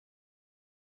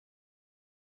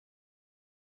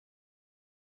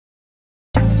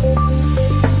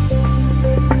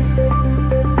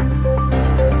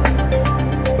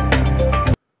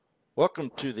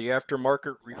Welcome to the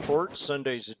Aftermarket Report,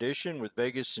 Sunday's edition with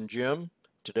Vegas and Jim.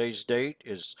 Today's date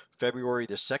is February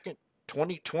the 2nd,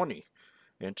 2020.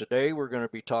 And today we're going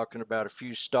to be talking about a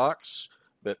few stocks.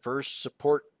 But first,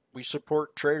 we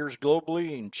support traders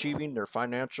globally in achieving their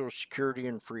financial security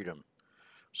and freedom.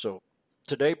 So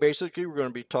today, basically, we're going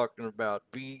to be talking about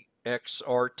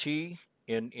VXRT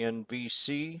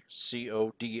NNVC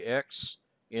CODX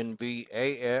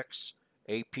NVAX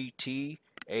APT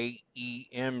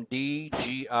AEMD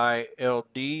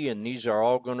GILD, and these are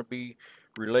all going to be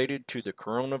related to the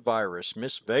coronavirus.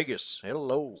 Miss Vegas,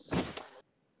 hello.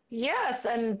 Yes,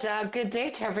 and good day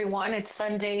to everyone. It's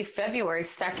Sunday, February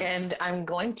 2nd.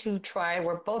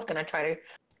 We're both going to try to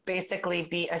basically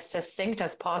be as succinct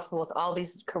as possible with all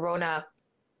these corona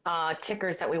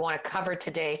tickers that we want to cover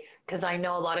today, because I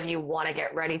know a lot of you want to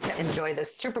get ready to enjoy the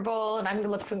Super Bowl, and I'm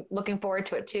looking forward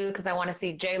to it too, because I want to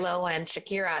see J-Lo and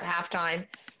Shakira at halftime.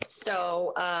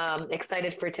 So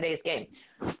excited for today's game.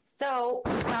 So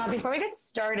before we get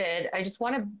started, I just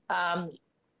want to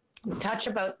touch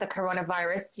about the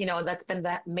coronavirus. You know, that's been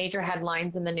the major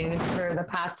headlines in the news for the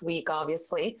past week,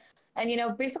 obviously. And, you know,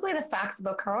 basically the facts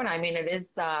about corona, I mean, it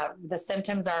is the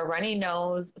symptoms are runny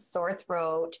nose, sore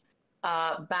throat,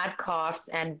 bad coughs,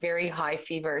 and very high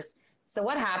fevers. So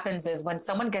what happens is when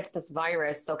someone gets this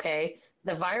virus, okay,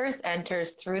 the virus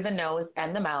enters through the nose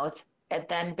and the mouth. It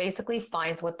then basically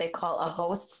finds what they call a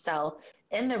host cell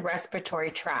in the respiratory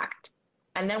tract.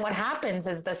 And then what happens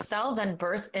is the cell then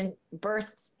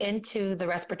bursts into the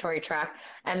respiratory tract,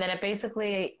 and then it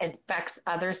basically infects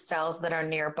other cells that are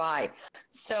nearby.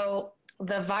 So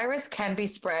the virus can be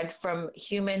spread from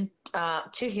human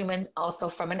to humans, also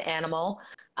from an animal.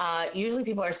 Usually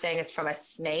people are saying it's from a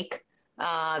snake.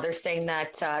 They're saying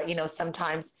that, you know,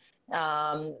 sometimes,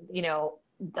 some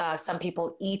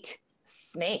people eat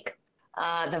snake.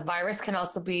 The virus can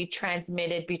also be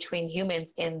transmitted between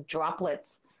humans in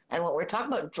droplets. And what we're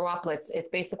talking about droplets, it's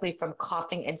basically from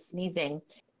coughing and sneezing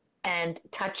and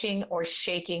touching or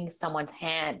shaking someone's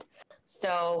hand.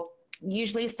 So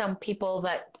usually some people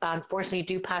that unfortunately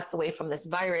do pass away from this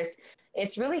virus,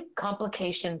 it's really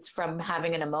complications from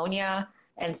having a pneumonia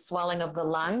and swelling of the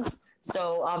lungs.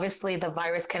 So obviously the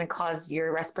virus can cause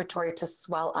your respiratory to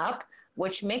swell up,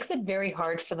 which makes it very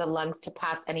hard for the lungs to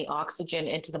pass any oxygen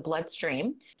into the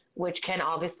bloodstream, which can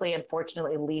obviously,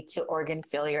 unfortunately, lead to organ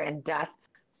failure and death.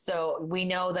 So we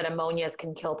know that ammonias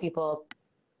can kill people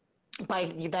by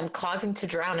them causing to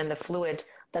drown in the fluid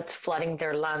that's flooding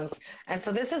their lungs. And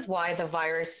so this is why the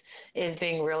virus is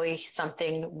being really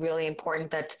something really important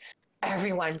that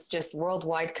everyone's just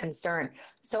worldwide concern.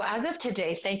 So as of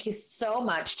today, thank you so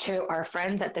much to our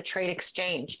friends at the Trade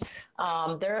Exchange.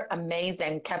 They're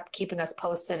amazing, kept keeping us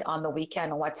posted on the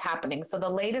weekend on what's happening. So the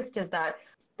latest is that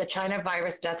the China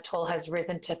virus death toll has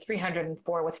risen to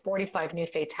 304 with 45 new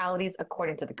fatalities,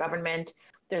 according to the government.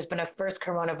 There's been a first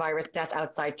coronavirus death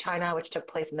outside China, which took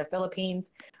place in the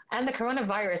Philippines. And the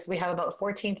coronavirus, we have about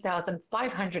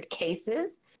 14,500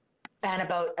 cases and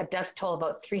about a death toll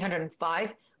about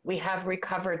 305. We have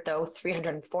recovered, though,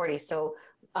 340. So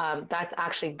that's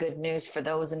actually good news for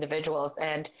those individuals.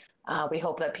 And we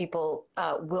hope that people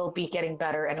will be getting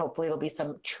better, and hopefully there'll be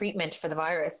some treatment for the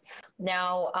virus.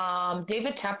 Now,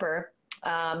 David Tepper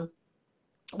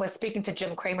was speaking to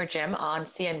Jim Cramer, on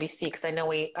CNBC, because I know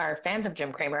we are fans of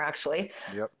Jim Cramer, actually.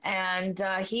 Yep. And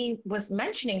he was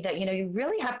mentioning that, you know, you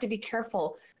really have to be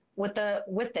careful with the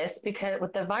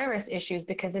virus issues,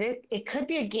 because it could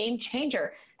be a game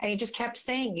changer. And he just kept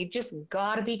saying, you just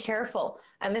got to be careful.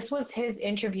 And this was his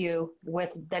interview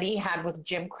that he had with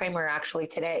Jim Cramer actually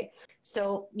today.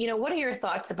 So, you know, what are your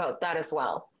thoughts about that as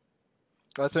well?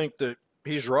 I think that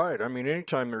he's right. I mean,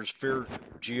 anytime there's fear,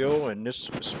 Geo, and this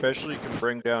especially can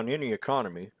bring down any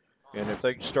economy. And if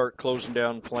they start closing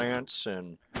down plants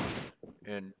and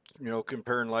you know,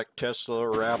 comparing like Tesla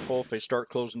or Apple, if they start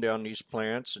closing down these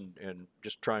plants and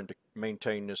just trying to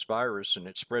maintain this virus and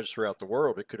it spreads throughout the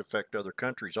world, it could affect other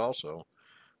countries also.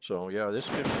 So yeah, this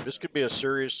could be a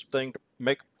serious thing to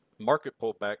make market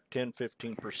pull back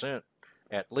 10-15%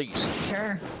 at least.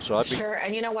 Sure. So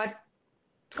And you know what?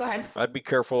 Go ahead. I'd be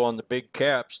careful on the big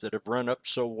caps that have run up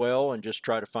so well, and just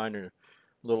try to find a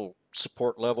little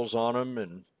support levels on them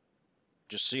and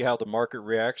just see how the market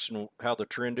reacts and how the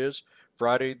trend is.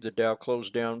 Friday, the Dow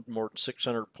closed down more than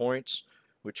 600 points,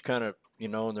 which kind of, you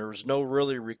know, and there was no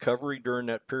really recovery during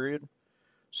that period.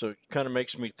 So it kind of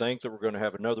makes me think that we're going to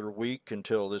have another week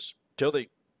until we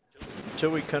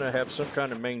kind of have some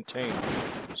kind of maintain.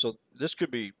 So this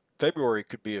could be, February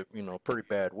could be a, you know, pretty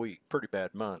bad week, pretty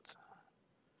bad month.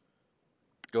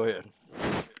 Go ahead.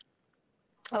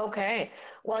 Okay.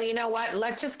 Well, you know what?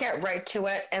 Let's just get right to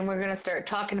it, and we're going to start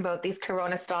talking about these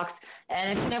Corona stocks.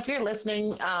 And if you're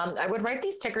listening, I would write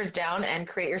these tickers down and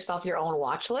create yourself your own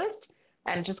watch list,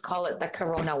 and just call it the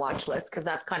Corona watch list because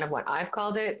that's kind of what I've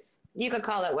called it. You could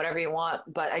call it whatever you want,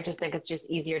 but I just think it's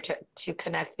just easier to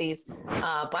connect these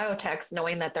biotechs,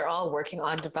 knowing that they're all working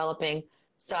on developing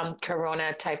some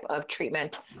Corona type of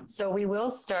treatment. So we will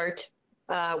start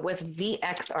with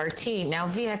VXRT. Now,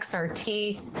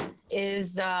 VXRT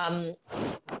is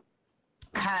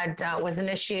had was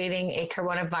initiating a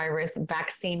coronavirus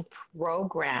vaccine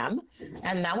program,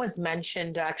 and that was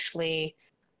mentioned actually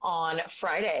on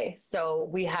Friday. So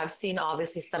we have seen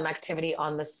obviously some activity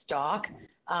on the stock.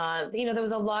 There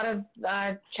was a lot of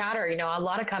chatter. A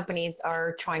lot of companies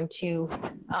are trying to,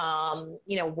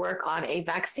 work on a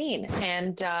vaccine,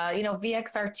 and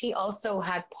VXRT also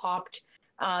had popped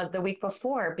the week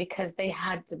before because they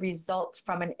had the results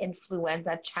from an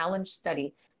influenza challenge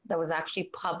study that was actually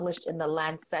published in the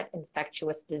Lancet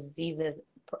Infectious Diseases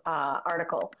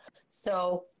article.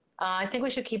 So I think we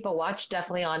should keep a watch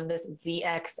definitely on this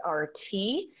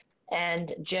VXRT.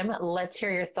 And Jim, let's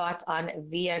hear your thoughts on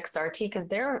VXRT because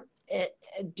they're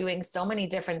doing so many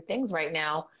different things right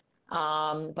now.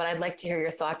 But I'd like to hear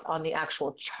your thoughts on the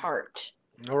actual chart.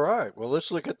 All right, well, let's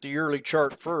look at the yearly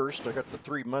chart first. I got the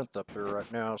 3-month up here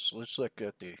right now, so let's look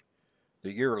at the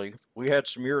yearly. We had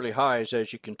some yearly highs,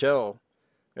 as you can tell,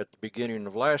 at the beginning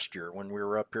of last year when we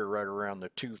were up here right around the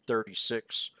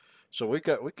 236. So we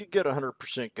could get a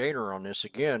 100% gainer on this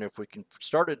again if we can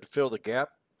started to fill the gap.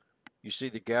 You see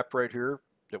the gap right here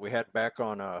that we had back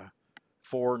on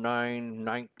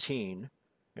 4919,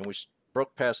 and we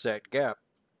broke past that gap.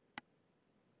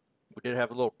 We did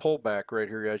have a little pullback right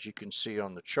here, as you can see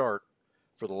on the chart,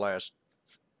 for the last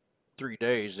 3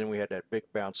 days. Then we had that big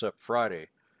bounce up Friday.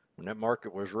 When that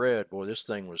market was red, boy, this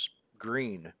thing was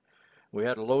green. We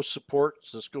had a low support,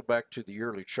 so let's go back to the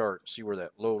yearly chart and see where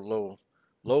that low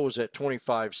was at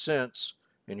 25 cents,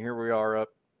 and here we are up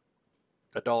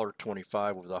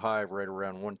 $1.25 with a high of right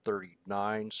around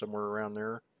 139, somewhere around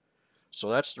there. So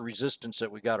that's the resistance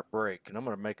that we got to break, and I'm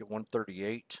going to make it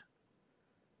 138.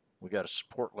 We got a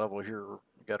support level here.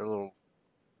 We got a little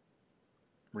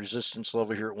resistance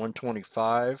level here at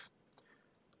 125.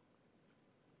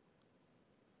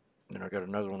 And I got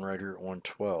another one right here at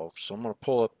 112. So I'm going to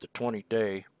pull up the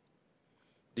 20-day.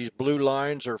 These blue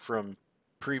lines are from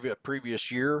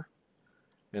previous year,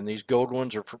 and these gold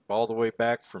ones are all the way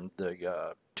back from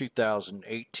the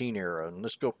 2018 era. And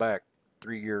let's go back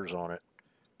 3 years on it.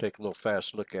 Take a little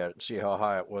fast look at it and see how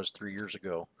high it was 3 years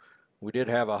ago. We did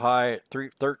have a high at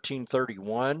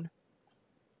 1331,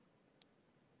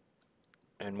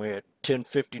 and we had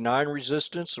 1059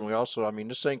 resistance, and we also,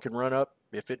 this thing can run up.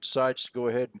 If it decides to go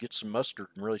ahead and get some mustard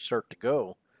and really start to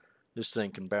go, this thing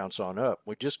can bounce on up.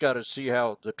 We just got to see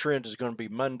how the trend is going to be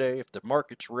Monday. If the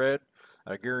market's red,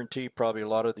 I guarantee probably a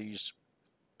lot of these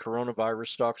coronavirus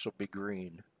stocks will be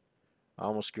green. I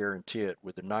almost guarantee it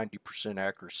with a 90%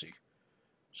 accuracy.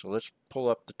 So let's pull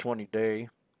up the 20-day.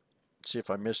 See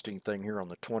if I missed anything here on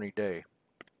the 20-day.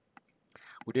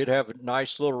 We did have a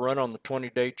nice little run on the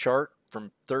 20-day chart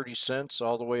from 30 cents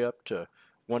all the way up to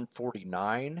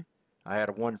 149. I had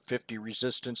a 150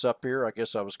 resistance up here. I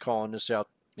guess I was calling this out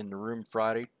in the room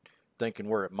Friday, thinking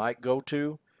where it might go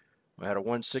to. I had a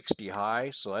 160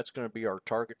 high, so that's going to be our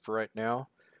target for right now.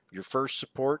 Your first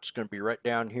support is going to be right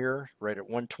down here, right at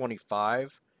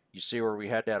 125. You see where we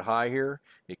had that high here?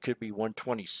 It could be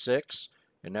 126,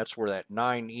 and that's where that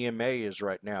 9 EMA is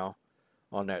right now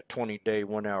on that 20-day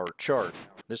 1-hour chart.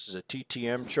 This is a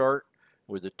TTM chart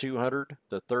with the 200,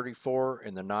 the 34,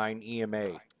 and the 9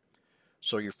 EMA.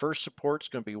 So your first support is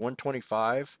going to be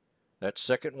 125. That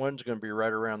second one's going to be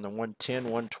right around the 110,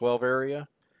 112 area.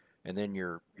 And then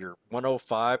your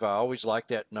 105, I always like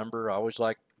that number. I always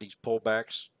like these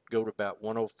pullbacks go to about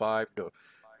 105 to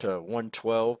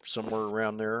 112, somewhere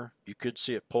around there. You could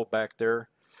see it pull back there.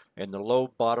 And the low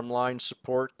bottom line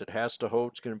support that has to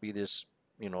hold is going to be this,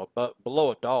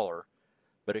 below $1.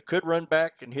 But it could run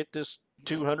back and hit this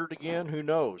 200 again. Who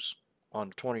knows on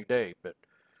the 20-day.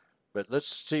 But let's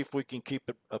see if we can keep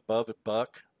it above $1,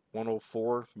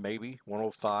 104, maybe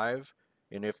 105.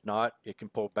 And if not, it can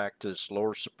pull back to this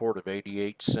lower support of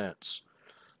 88 cents.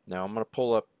 Now I'm going to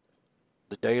pull up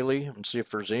the daily and see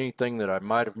if there's anything that I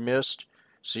might have missed.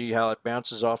 See how it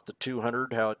bounces off the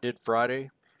 200, how it did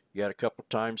Friday. You had a couple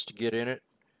times to get in it.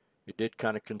 It did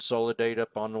kind of consolidate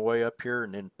up on the way up here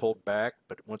and then pulled back.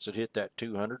 But once it hit that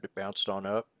 200, it bounced on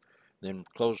up. Then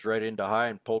closed right into high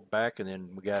and pulled back, and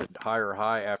then we got a higher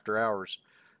high after hours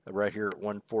right here at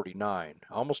 149.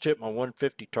 I almost hit my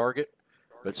 150 target,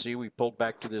 but see, we pulled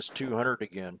back to this 200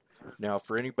 again. Now,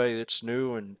 for anybody that's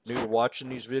new to watching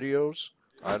these videos,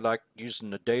 I like using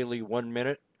the daily 1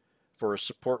 minute for a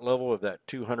support level of that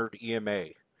 200 EMA.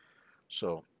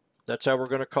 So that's how we're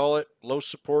going to call it. Low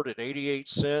support at 88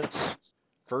 cents.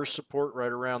 First support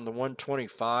right around the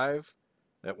 125,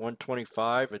 at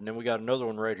 125, and then we got another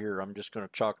one right here. I'm just going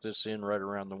to chalk this in right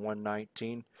around the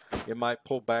 119. It might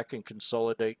pull back and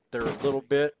consolidate there a little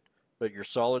bit, but your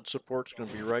solid support's going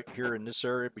to be right here in this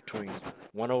area between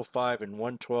 105 and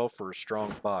 112 for a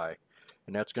strong buy.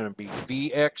 And that's going to be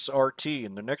VXRT.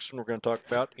 And the next one we're going to talk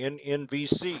about,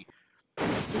 NNVC.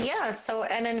 Yeah, so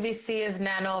NNVC is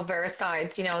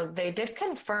nanoviricides. You know, they did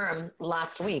confirm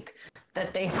last week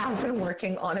that they have been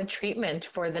working on a treatment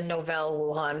for the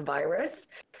novel Wuhan virus,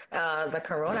 the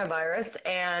coronavirus.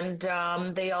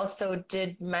 And they also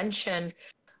did mention,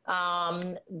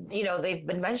 you know, they've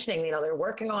been mentioning, you know, they're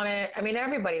working on it. I mean,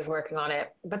 everybody's working on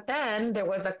it. But then there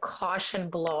was a caution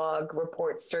blog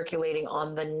report circulating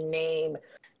on the name.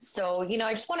 So, you know,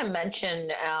 I just want to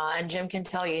mention, and Jim can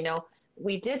tell you, you know,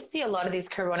 we did see a lot of these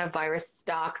coronavirus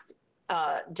stocks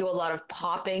do a lot of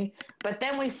popping, but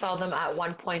then we saw them at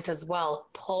one point as well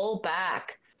pull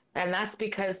back. And that's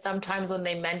because sometimes when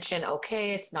they mention,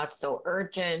 okay, it's not so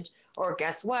urgent, or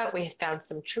guess what, we found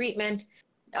some treatment,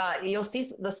 you'll see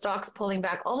the stocks pulling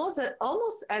back almost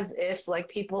as if like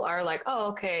people are like, oh,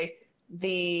 okay,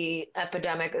 the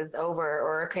epidemic is over,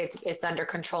 or okay, it's under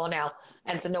control now.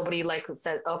 And so nobody like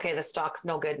says, okay, the stock's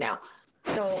no good now.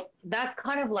 So that's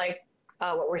kind of like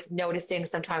what we're noticing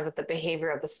sometimes with the behavior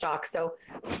of the stock. So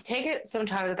take it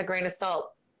sometimes with a grain of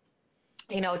salt.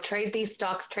 You know, trade these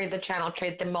stocks, trade the channel,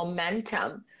 trade the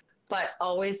momentum, but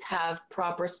always have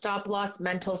proper stop loss,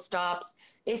 mental stops.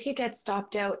 If you get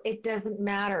stopped out, it doesn't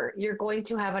matter. You're going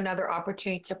to have another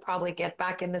opportunity to probably get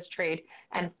back in this trade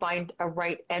and find a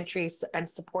right entry and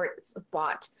support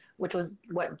spot, which was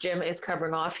what Jim is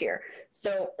covering off here.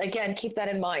 So again, keep that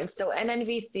in mind. So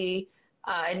NNVC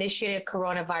initiated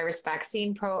coronavirus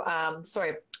vaccine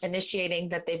initiating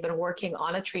that they've been working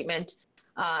on a treatment,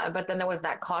 but then there was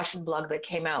that caution blog that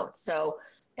came out. So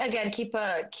again,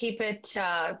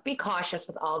 be cautious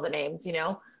with all the names. You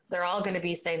know, they're all going to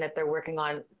be saying that they're working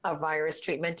on a virus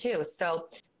treatment too. So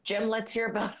Jim, let's hear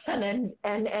about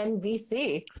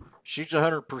NNVC. She's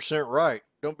 100% right.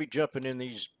 Don't be jumping in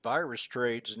these virus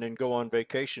trades and then go on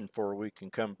vacation for a week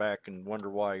and come back and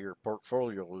wonder why your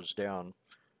portfolio is down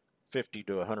 50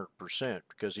 to 100%,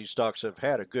 because these stocks have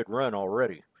had a good run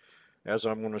already. As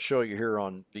I'm going to show you here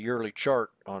on the yearly chart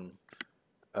on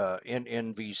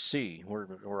NNVC. Where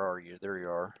are you? There you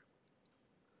are.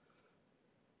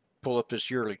 Pull up this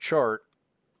yearly chart.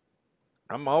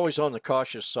 I'm always on the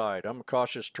cautious side. I'm a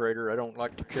cautious trader. I don't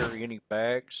like to carry any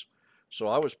bags. So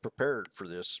I was prepared for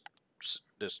this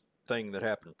thing that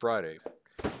happened Friday.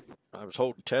 I was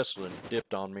holding Tesla and it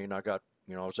dipped on me, and I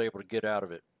was able to get out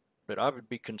of it. But I would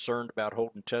be concerned about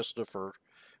holding Tesla for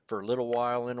a little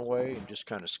while in a way and just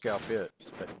kind of scalp it.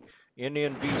 But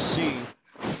NNVC,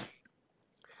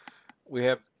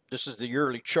 this is the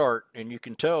yearly chart, and you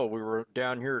can tell we were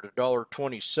down here at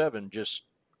 $1.27 just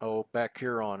back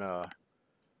here on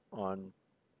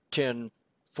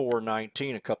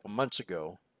 10/4/19 a couple months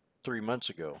ago, 3 months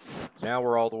ago. Now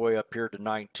we're all the way up here to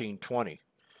 19.20.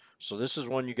 So this is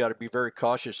one you got to be very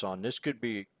cautious on. This could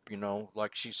be, you know,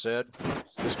 like she said,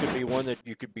 this could be one that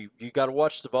you got to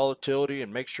watch the volatility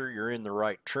and make sure you're in the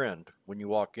right trend when you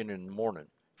walk in the morning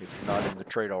if you're not in the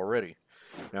trade already.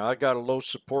 Now I got a low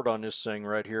support on this thing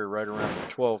right here, right around the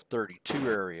 1232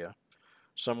 area,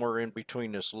 somewhere in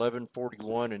between this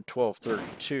 1141 and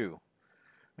 1232.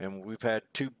 And we've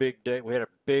had two big days. We had a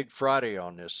big Friday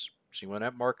on this. See, when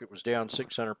that market was down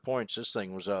 600 points, this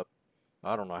thing was up,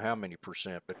 I don't know how many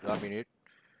percent, but I mean, let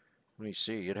me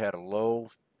see, it had a low.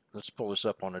 Let's pull this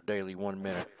up on a daily 1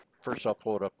 minute. First, I'll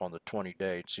pull it up on the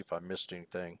 20-day and see if I missed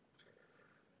anything.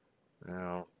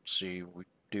 Now, see, we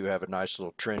do have a nice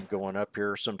little trend going up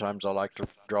here. Sometimes I like to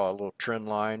draw a little trend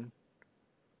line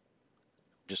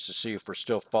just to see if we're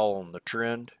still following the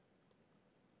trend.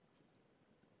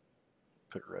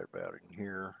 Put it right about in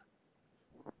here.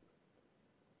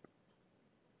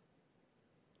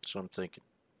 So I'm thinking,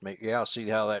 yeah, see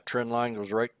how that trend line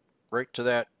goes right to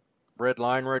that red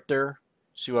line right there?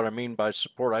 See what I mean by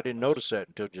support? I didn't notice that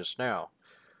until just now,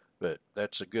 but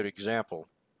that's a good example.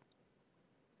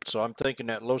 So I'm thinking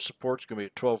that low support's going to be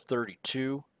at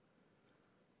 1232.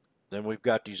 Then we've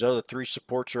got these other three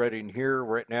supports right in here.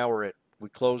 Right now we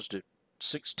closed at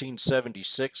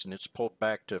 1676 and it's pulled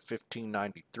back to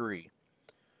 1593.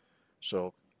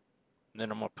 So then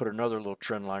I'm going to put another little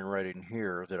trend line right in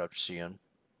here that I'm seeing.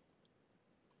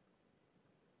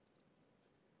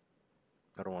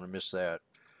 I don't want to miss that.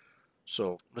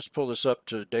 So let's pull this up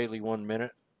to daily 1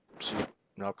 minute. See,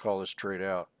 and I'll call this trade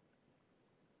out.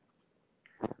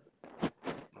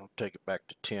 I'll take it back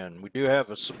to 10. We do have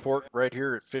a support right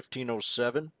here at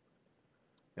 1507,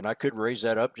 and I could raise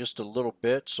that up just a little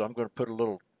bit, so I'm going to put a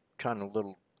little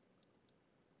little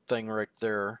thing right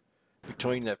there.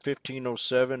 Between that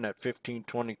 1507, that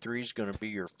 1523 is going to be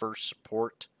your first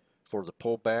support for the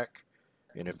pullback.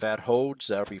 And if that holds,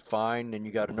 that'll be fine. Then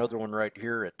you got another one right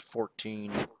here at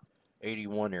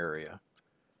 1481 area.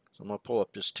 So I'm going to pull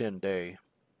up this 10-day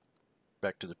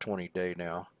back to the 20-day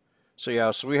now. So yeah,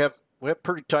 so we have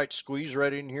pretty tight squeeze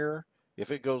right in here.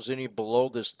 If it goes any below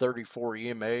this 34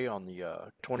 EMA on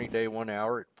the 20-day 1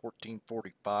 hour at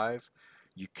 1445,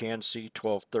 you can see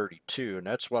 1232, and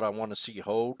that's what I want to see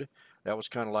hold. That was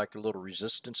kind of like a little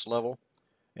resistance level,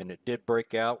 and it did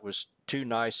break out with two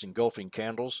nice engulfing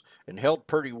candles and held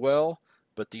pretty well,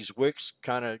 but these wicks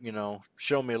kind of, you know,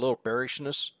 show me a little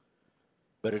bearishness,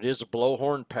 but it is a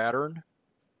blowhorn pattern.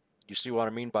 You see what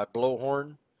I mean by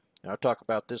blowhorn? And I talk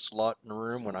about this a lot in the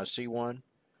room when I see one.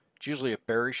 It's usually a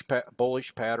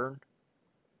bullish pattern,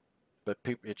 but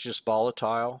it's just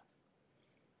volatile.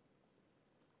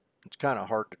 It's kind of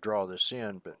hard to draw this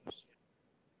in, but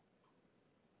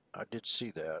I did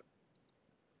see that.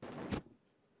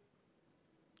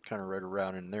 Kind of right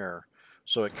around in there.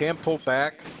 So it can pull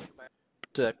back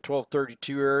to that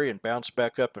 1232 area and bounce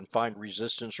back up and find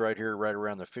resistance right here, right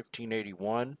around the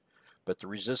 1581. But the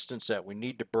resistance that we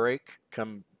need to break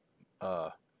come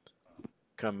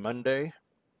Monday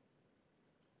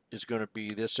is going to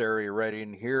be this area right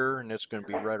in here, and it's going to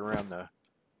be right around the,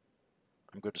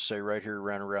 I'm going to say right here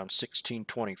around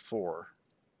 1624.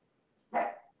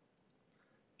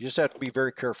 You just have to be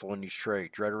very careful in these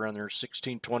trades. Right around there,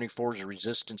 1624 is a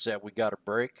resistance that we got to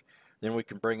break. Then we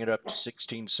can bring it up to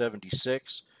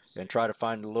 1676 and try to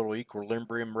find a little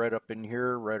equilibrium right up in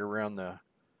here, right around the,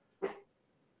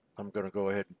 I'm going to go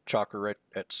ahead and chalk her right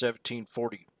at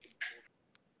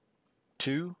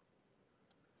 1742.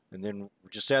 And then we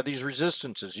just have these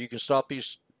resistances. You can stop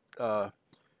these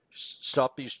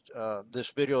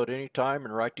this video at any time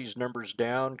and write these numbers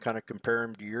down, kind of compare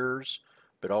them to yours,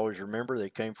 but always remember they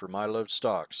came from I Love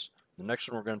Stocks. The next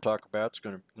one we're going to talk about is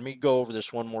going to, let me go over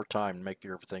this one more time and make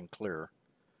everything clear,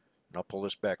 and I'll pull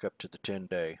this back up to the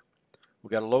 10-day. We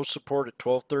got a low support at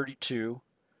 1232.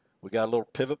 We got a little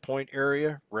pivot point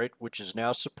area, right, which is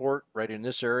now support right in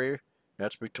this area.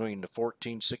 That's between the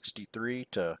 1463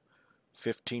 to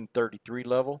 1533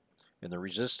 level, and the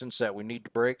resistance that we need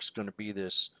to break is going to be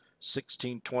this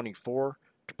 1624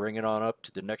 to bring it on up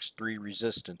to the next three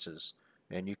resistances.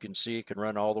 And you can see it can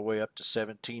run all the way up to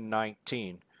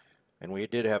 1719, and we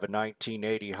did have a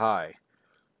 1980 high.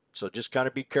 So just kind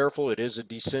of be careful. It is a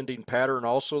descending pattern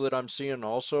also that I'm seeing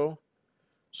also.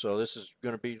 So this is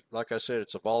going to be, like I said,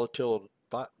 it's a volatile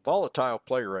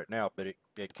play right now, but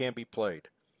it can be played,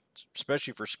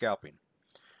 especially for scalping.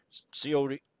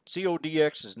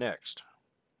 CODX is next.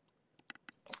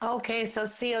 Okay, so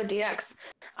CODX,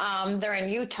 they're in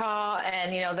Utah,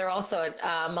 and you know they're also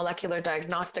a molecular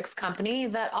diagnostics company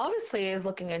that obviously is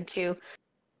looking into,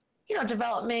 you know,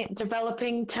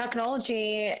 developing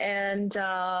technology and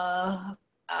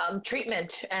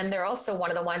treatment. And they're also one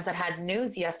of the ones that had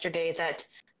news yesterday that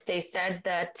they said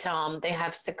that they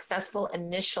have successful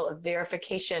initial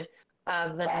verification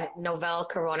of the novel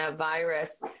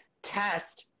coronavirus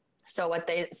test. So what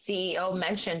the CEO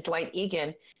mentioned, Dwight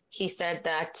Egan, he said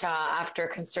that after a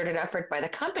concerted effort by the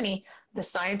company, the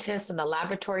scientists and the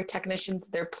laboratory technicians,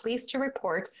 they're pleased to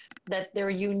report that their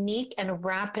unique and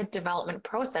rapid development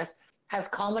process has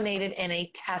culminated in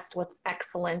a test with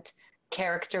excellent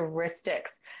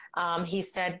characteristics. He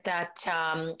said that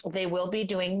they will be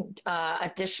doing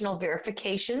additional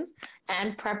verifications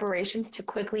and preparations to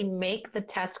quickly make the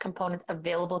test components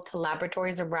available to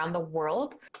laboratories around the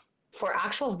world for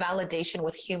actual validation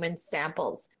with human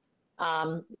samples.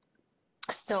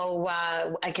 So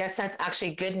I guess that's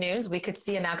actually good news. We could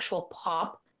see an actual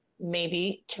pop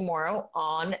maybe tomorrow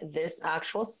on this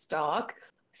actual stock.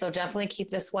 So definitely keep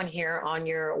this one here on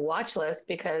your watch list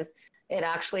because it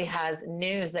actually has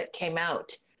news that came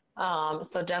out.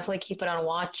 So definitely keep it on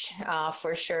watch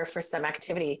for sure for some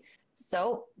activity.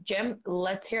 So Jim,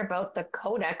 let's hear about the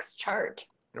CODX chart.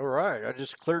 All right, I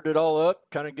just cleared it all up,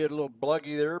 kind of get a little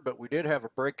bluggy there, but we did have a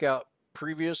breakout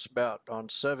previous about on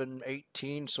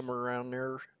 718, somewhere around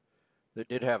there, that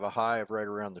did have a high of right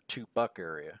around the $2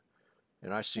 area.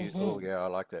 And I see, oh yeah, I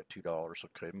like that $2.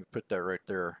 Okay, let me put that right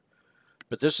there.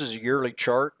 But this is a yearly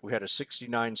chart. We had a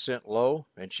 69-cent low,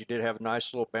 and she did have a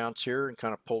nice little bounce here and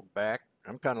kind of pulled back.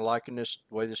 I'm kind of liking this,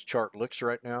 the way this chart looks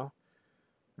right now.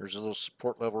 There's a little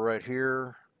support level right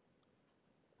here.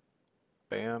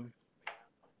 Bam.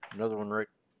 Another one right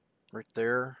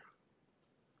there.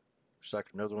 Looks like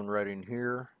another one right in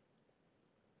here.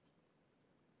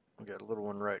 We got a little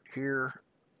one right here.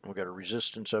 We got a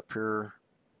resistance up here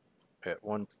at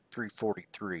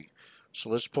 343. So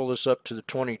let's pull this up to the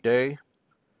 20-day.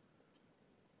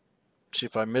 See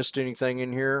if I missed anything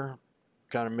in here.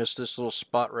 Kind of missed this little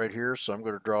spot right here, so I'm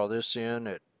going to draw this in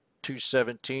at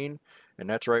 217, and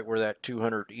that's right where that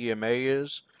 200 EMA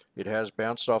is. It has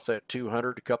bounced off that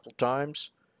 200 a couple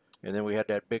times, and then we had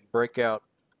that big breakout,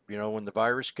 you know, when the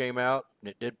virus came out, and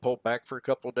it did pull back for a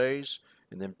couple of days,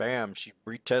 and then bam, she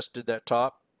retested that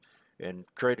top and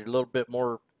created a little bit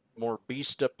more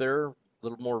beast up there, a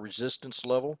little more resistance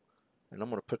level, and I'm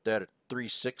going to put that at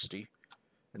 360.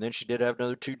 And then she did have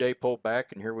another 2-day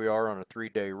pullback, and here we are on a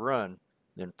 3-day run.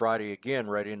 Then Friday again,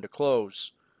 right into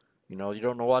close. You know, you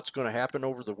don't know what's going to happen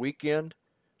over the weekend,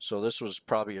 so this was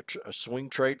probably a swing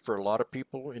trade for a lot of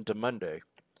people into Monday.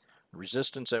 The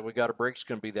resistance that we got to break is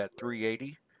going to be that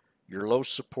 380. Your low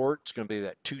support is going to be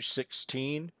that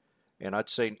 216, and I'd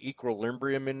say an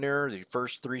equilibrium in there. The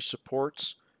first three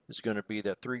supports is going to be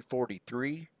that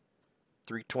 343,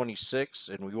 326,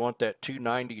 and we want that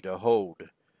 290 to hold.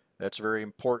 That's very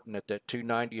important that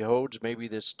 290 holds, maybe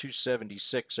this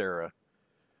 276 era.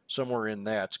 Somewhere in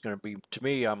that's going to be, to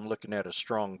me, I'm looking at a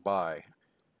strong buy.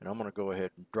 And I'm going to go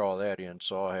ahead and draw that in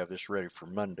so I'll have this ready for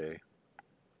Monday.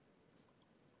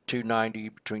 290,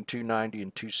 between 290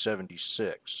 and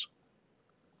 276.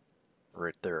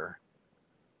 Right there.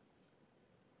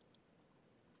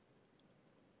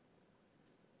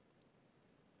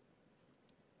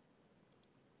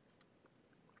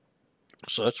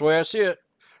 So that's the way I see it.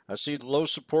 I see the low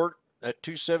support at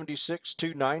 276,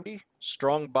 290.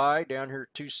 Strong buy down here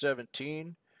at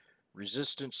 217.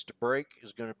 Resistance to break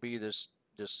is going to be this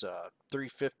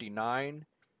 359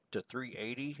 to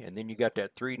 380, and then you got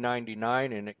that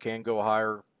 399, and it can go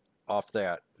higher off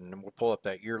that. And then we'll pull up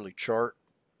that yearly chart.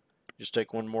 Just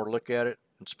take one more look at it.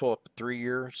 Let's pull up the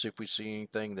 3-year, see if we see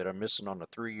anything that I'm missing on the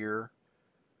 3-year.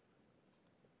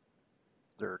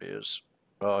 There it is.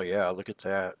 Oh yeah, look at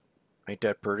that. Ain't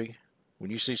that pretty? When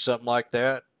you see something like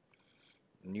that,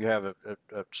 and you have a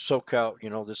SoCal, you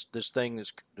know, this thing,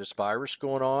 this virus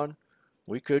going on,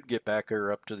 we could get back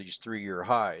here up to these 3-year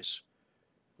highs.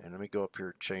 And let me go up here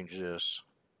and change this.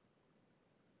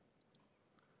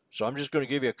 So I'm just going to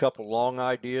give you a couple long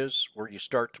ideas where you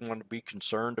start to want to be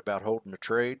concerned about holding a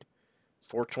trade.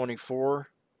 424,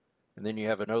 and then you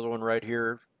have another one right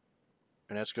here,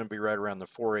 and that's going to be right around the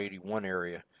 481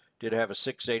 area. Did have a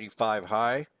 685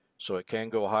 high, so it can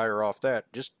go higher off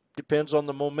that. Just depends on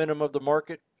the momentum of the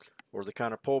market or the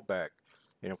kind of pullback.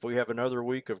 And if we have another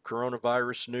week of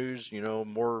coronavirus news, you know,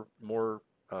 more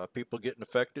people getting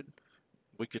affected,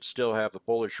 we could still have a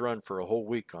bullish run for a whole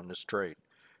week on this trade.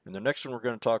 And the next one we're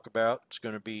going to talk about is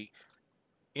going to be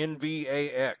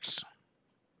NVAX.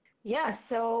 Yeah,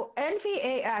 so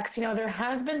NVAX, you know, there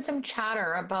has been some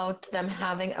chatter about them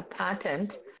having a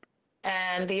patent.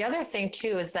 And the other thing,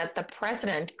 too, is that the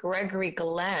president, Gregory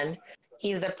Glenn,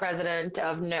 he's the president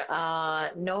of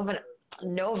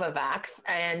Novavax,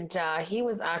 and he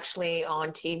was actually on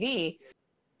TV,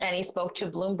 and he spoke to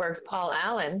Bloomberg's Paul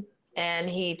Allen, and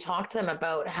he talked to them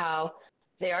about how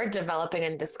they are developing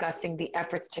and discussing the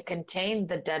efforts to contain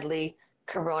the deadly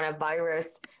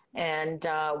coronavirus and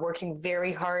working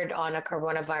very hard on a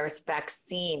coronavirus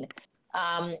vaccine.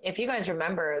 If you guys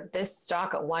remember, this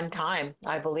stock at one time,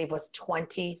 I believe, was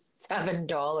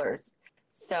 $27.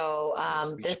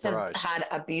 So this has had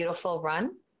a beautiful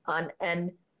run on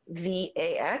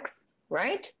NVAX,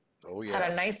 right? Oh, yeah. It's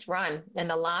had a nice run in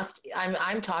the last,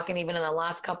 I'm talking even in the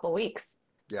last couple of weeks.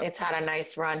 Yep. It's had a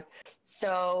nice run.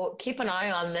 So keep an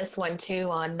eye on this one too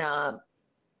on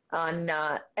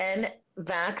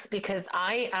NVAX, because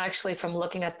I actually, from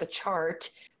looking at the chart,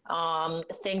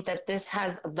 think that this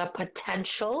has the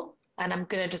potential, and I'm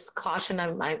going to just caution,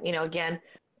 again,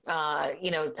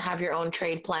 have your own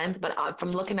trade plans, but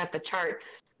from looking at the chart,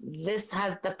 this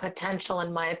has the potential,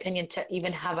 in my opinion, to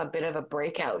even have a bit of a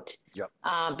breakout. Yep.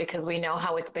 Because we know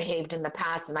how it's behaved in the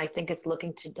past, and I think it's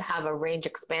looking to have a range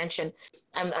expansion.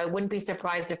 And I wouldn't be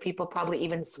surprised if people probably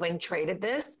even swing traded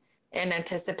this in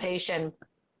anticipation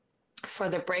for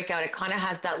the breakout. It kind of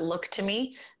has that look to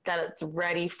me that it's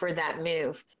ready for that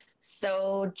move.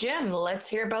 So, Jim, let's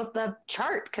hear about the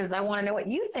chart, because I want to know what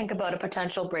you think about a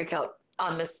potential breakout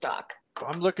on this stock.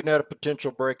 I'm looking at a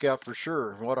potential breakout for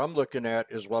sure. What I'm looking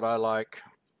at is what I like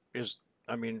is,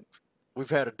 I mean, we've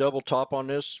had a double top on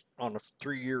this on a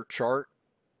 3-year chart,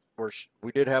 where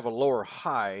we did have a lower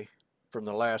high from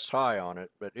the last high on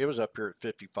it, but it was up here at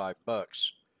 $55.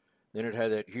 Then it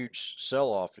had that huge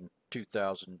sell-off in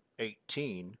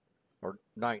 2018 or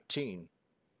 19.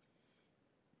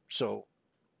 So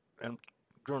I'm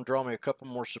going to draw me a couple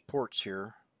more supports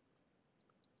here,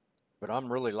 but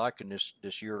I'm really liking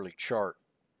this yearly chart,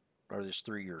 or this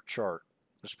 3-year chart.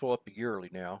 Let's pull up the yearly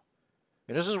now.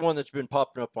 And this is one that's been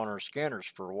popping up on our scanners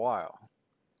for a while.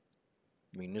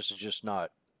 I mean, this is just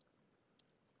not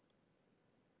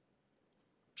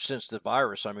since the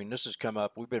virus. I mean, this has come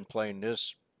up. We've been playing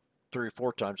this 3 or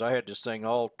 4 times. I had this thing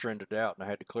all trended out and I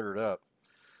had to clear it up.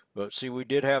 But see, we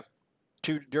did have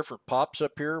 2 different pops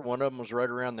up here. One of them was right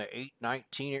around the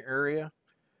 819 area.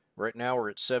 Right now we're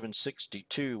at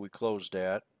 762 we closed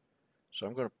at. So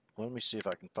I'm going to, let me see if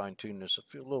I can fine tune this. I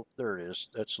feel a little, there it is.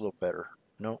 That's a little better.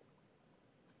 No.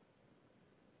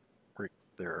 Right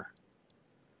there.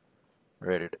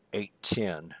 Right at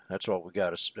 810. That's what we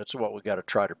got to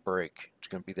try to break. It's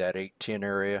going to be that 810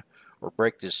 area, or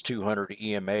break this 200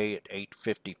 EMA at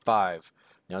 855.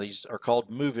 Now these are called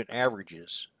moving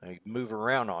averages. They move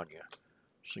around on you,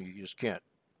 so you just can't.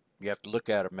 You have to look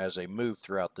at them as they move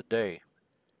throughout the day.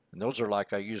 And those are,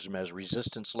 like, I use them as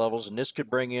resistance levels. And this could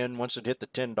bring in, once it hit the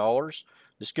 $10,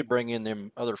 this could bring in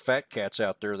them other fat cats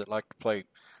out there that like to play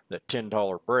that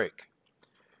 $10 break.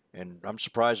 And I'm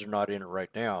surprised they're not in it right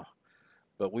now.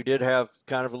 But we did have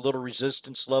kind of a little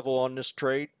resistance level on this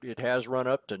trade. It has run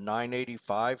up to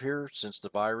 985 here since the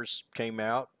virus came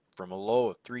out, from a low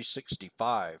of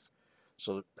 365.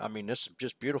 So, I mean, this is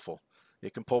just beautiful.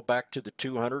 It can pull back to the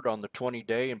 200 on the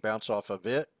 20-day and bounce off of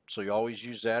it. So you always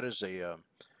use that as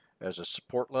a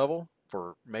support level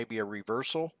for maybe a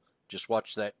reversal. Just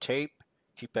watch that tape.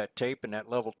 Keep that tape and that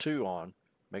level 2 on.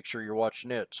 Make sure you're watching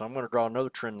it. So I'm going to draw another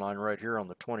trend line right here on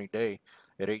the 20-day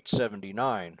at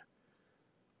 879.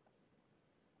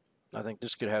 I think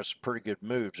this could have some pretty good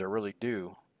moves. I really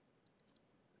do.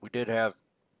 We did have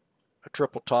a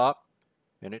triple top,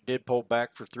 and it did pull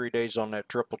back for 3 days on that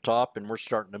triple top, and we're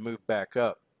starting to move back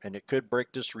up. And it could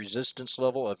break this resistance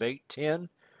level of 810.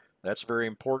 That's very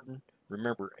important.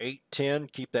 Remember, 810,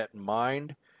 keep that in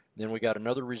mind. Then we got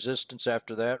another resistance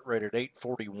after that, right at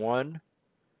 841.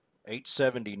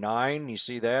 879, you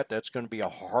see that? That's going to be a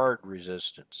hard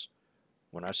resistance.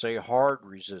 When I say hard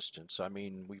resistance, I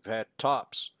mean we've had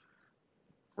tops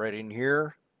right in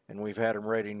here, and we've had them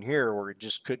right in here where it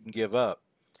just couldn't give up.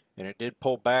 And it did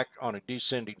pull back on a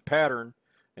descending pattern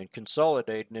and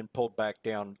consolidate, and then pulled back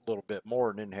down a little bit more,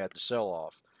 and then had the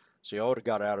sell-off. So I would have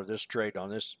got out of this trade on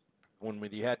this. When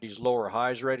we had these lower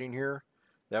highs right in here,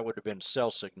 that would have been a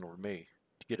sell signal to me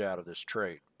to get out of this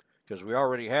trade, because we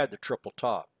already had the triple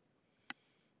top.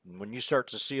 And when you start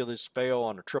to see this fail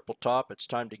on a triple top, it's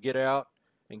time to get out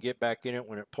and get back in it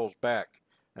when it pulls back.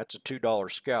 That's a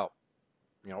 $2 scalp,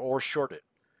 or short it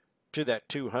to that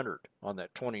 200 on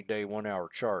that 20-day 1-hour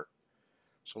chart.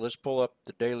 So let's pull up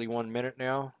the daily 1 minute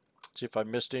now. See if I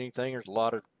missed anything. There's a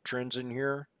lot of trends in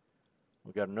here.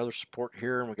 We got another support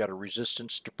here, and we got a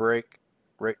resistance to break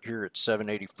right here at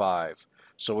 785.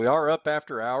 So we are up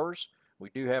after hours. We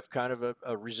do have kind of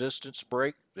a resistance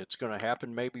break that's going to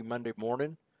happen maybe Monday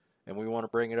morning, and we want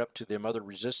to bring it up to them other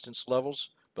resistance levels.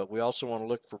 But we also want to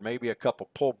look for maybe a couple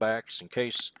pullbacks in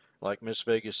case, like Miss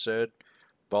Vegas said,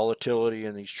 volatility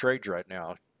in these trades right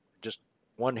now. Just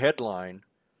one headline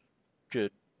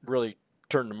could really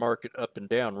turn the market up and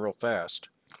down real fast.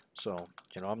 So,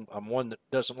 I'm one that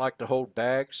doesn't like to hold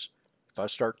bags. If I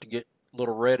start to get a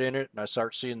little red in it and I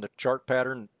start seeing the chart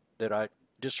pattern that I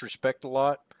disrespect a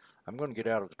lot, I'm going to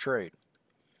get out of the trade,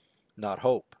 not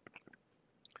hope.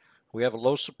 We have a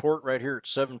low support right here at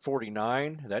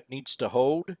 749. That needs to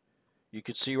hold. You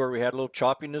can see where we had a little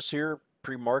choppiness here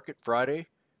pre-market Friday,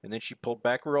 and then she pulled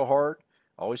back real hard.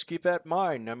 Always keep that in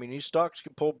mind. I mean, these stocks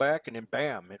can pull back, and then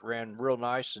bam, it ran real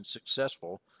nice and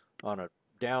successful on a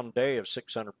down day of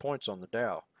 600 points on the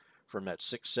Dow, from that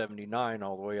 679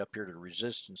 all the way up here to the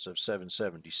resistance of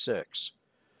 776.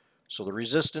 So the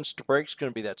resistance to break is going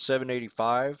to be that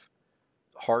 785.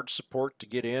 Hard support to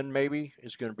get in maybe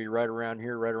is going to be right around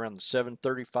here, right around the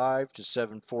 735 to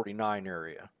 749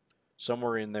 area,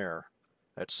 somewhere in there.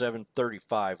 That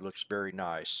 735 looks very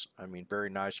nice. I mean,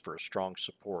 very nice for a strong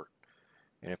support.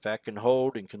 And if that can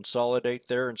hold and consolidate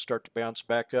there and start to bounce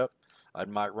back up, I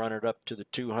might run it up to the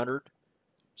 200,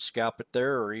 scalp it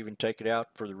there, or even take it out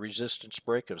for the resistance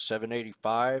break of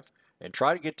 785 and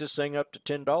try to get this thing up to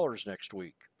 $10 next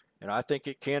week. And I think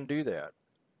it can do that.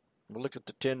 We'll look at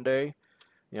the 10-day,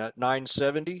 at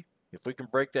 970. If we can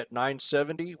break that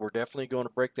 970, we're definitely going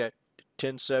to break that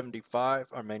 1075,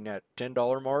 that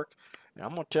 $10 mark. And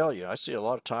I'm going to tell you, I see a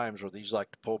lot of times where these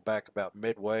like to pull back about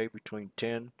midway between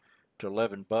 10 to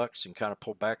 11 bucks and kind of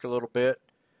pull back a little bit.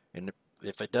 And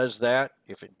If it does that,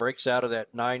 if it breaks out of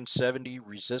that 970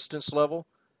 resistance level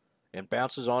and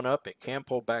bounces on up, it can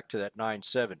pull back to that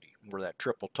 970 where that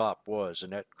triple top was,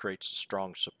 and that creates a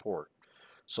strong support.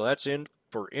 So that's in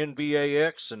for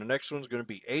NVAX, and the next one's going to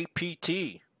be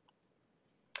APT.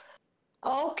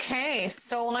 Okay,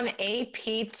 so on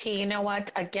APT, you know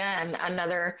what? Again,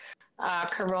 another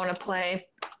Corona play.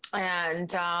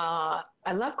 And I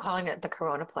love calling it the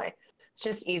Corona play. It's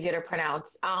just easier to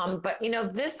pronounce. But,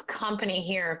 this company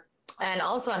here, and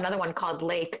also another one called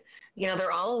Lake,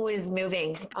 they're always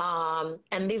moving.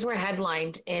 And these were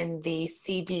headlined in the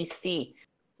CDC,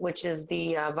 which is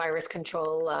the Virus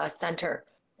Control Center.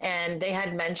 And they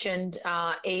had mentioned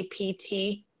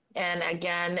APT. And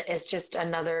again, it's just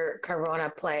another Corona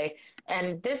play.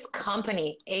 And this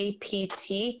company,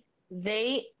 APT,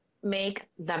 they make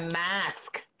the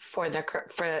mask for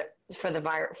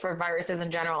viruses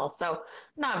in general. So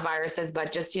not viruses,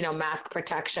 but just mask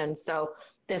protection. So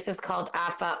this is called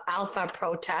Alpha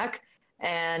Protec,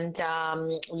 and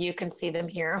you can see them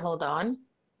here. Hold on,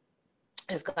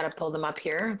 I just got to pull them up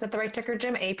here. Is that the right ticker,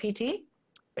 Jim? APT.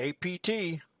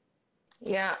 APT.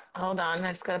 Yeah, hold on. I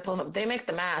just got to pull them up. They make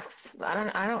the masks.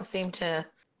 I don't seem to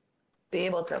be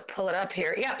able to pull it up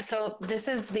here. Yep. So this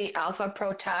is the Alpha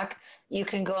Protec. You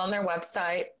can go on their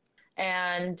website,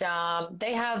 and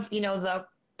they have, the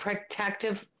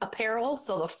protective apparel.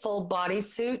 So the full body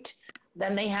suit.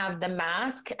 Then they have the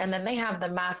mask, and then they have the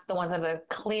mask, the ones that are the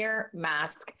clear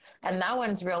mask. And that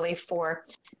one's really for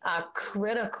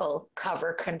critical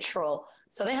cover control.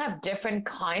 So they have different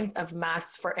kinds of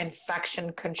masks for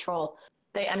infection control.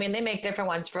 They make different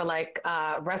ones for like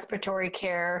respiratory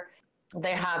care.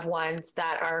 They have ones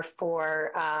that are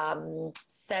for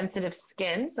sensitive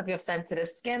skin. So if you have sensitive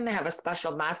skin, they have a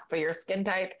special mask for your skin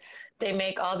type. They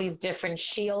make all these different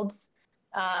shields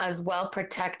as well,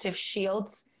 protective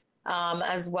shields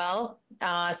as well.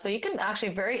 So you can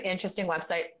actually, very interesting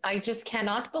website. I just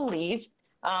cannot believe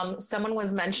someone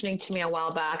was mentioning to me a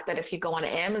while back that if you go on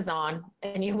Amazon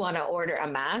and you want to order a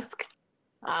mask,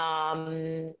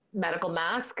 medical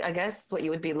mask, I guess what you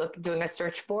would be doing a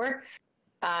search for,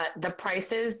 the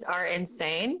prices are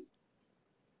insane.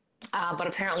 But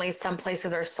apparently some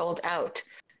places are sold out.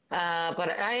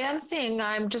 But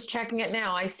I'm just checking it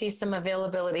now. I see some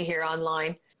availability here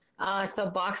online. So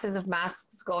boxes of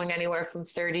masks going anywhere from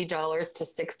 $30 to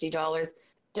 $60,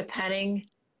 depending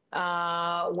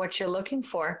what you're looking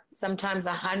for. Sometimes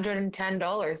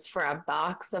 $110 for a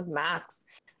box of masks.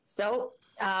 So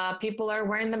people are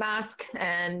wearing the mask,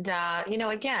 and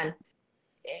again,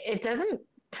 it doesn't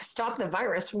stop the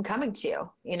virus from coming to you.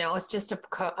 It's just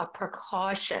a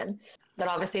precaution that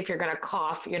obviously if you're going to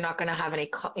cough, you're not going to have any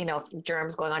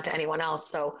germs going on to anyone else.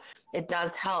 So it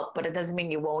does help, but it doesn't mean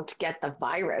you won't get the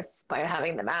virus by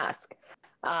having the mask.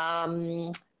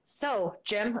 So,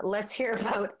 Jim, let's hear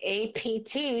about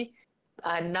APT,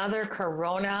 another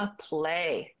Corona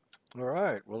play. All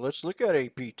right, well, let's look at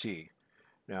APT.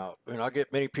 Now, and I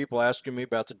get many people asking me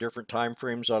about the different time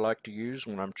frames I like to use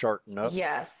when I'm charting up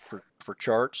Yes. for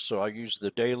charts. So I use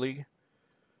the daily,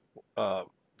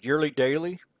 yearly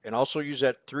daily, and also use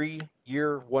that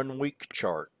 3-year, 1-week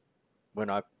chart when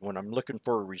I'm looking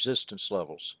for resistance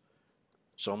levels.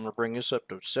 So I'm going to bring this up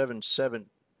to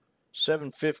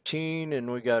 715, and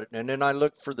and then I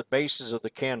look for the bases of the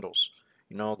candles.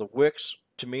 The wicks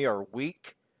to me are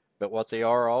weak, but what they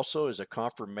are also is a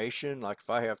confirmation. Like if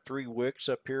I have 3 wicks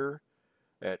up here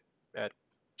at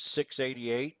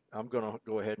 688, I'm going to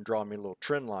go ahead and draw me a little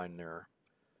trend line there.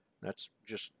 That's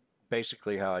just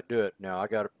basically how I do it. Now I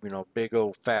got a big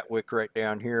old fat wick right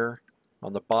down here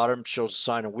on the bottom, shows a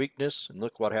sign of weakness, and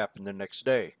look what happened the next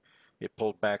day. It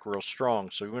pulled back real strong.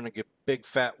 So you're going to get a big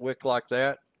fat wick like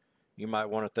that, you might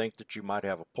want to think that you might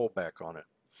have a pullback on it.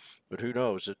 But who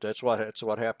knows? That's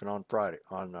what happened on Friday,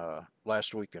 on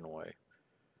last week in a way.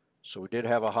 So we did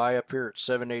have a high up here at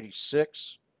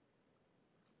 786,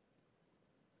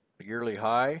 a yearly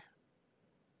high.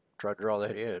 Try to draw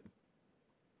that in.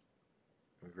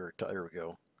 There we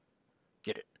go.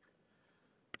 Get it.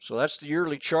 So that's the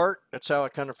yearly chart. That's how I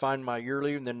kind of find my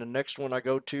yearly. And then the next one I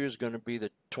go to is going to be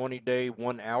the 20-day,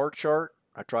 1-hour chart.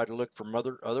 I try to look from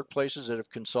other places that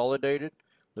have consolidated.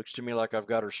 Looks to me like I've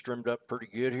got her trimmed up pretty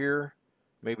good here.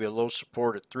 Maybe a low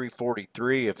support at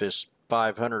 343 if this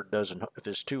 200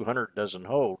 doesn't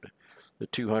hold, the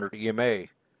 200 EMA.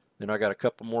 Then I got a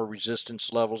couple more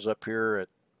resistance levels up here at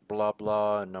blah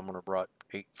blah, and I'm going to brought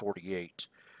 848.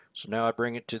 So now I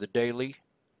bring it to the daily,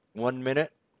 1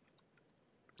 minute,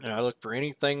 and I look for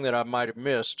anything that I might have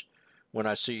missed when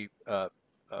I see a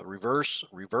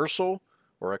reversal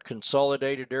or a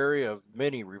consolidated area of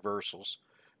many reversals.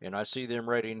 and I see them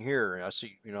right in here. I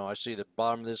see, I see the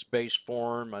bottom of this base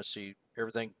form. I see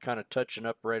everything kind of touching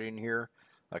up right in here.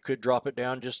 I could drop it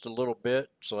down just a little bit,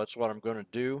 so that's what I'm going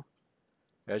to do.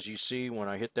 As you see, when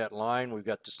I hit that line, we've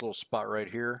got this little spot right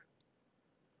here.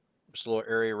 This little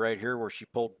area right here where she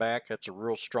pulled back, that's a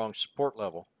real strong support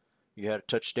level. You had to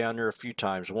touch down there a few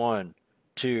times. 1,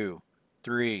 2,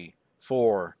 3,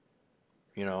 4,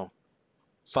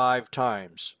 5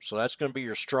 times. So that's going to be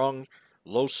your strong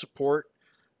low support.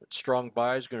 That strong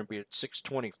buy is going to be at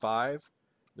 625.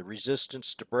 The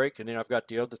resistance to break, and then I've got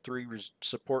the other 3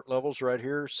 support levels right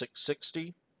here,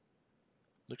 660.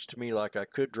 Looks to me like I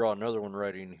could draw another one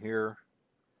right in here.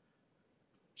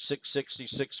 660,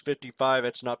 655,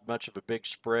 that's not much of a big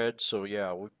spread. So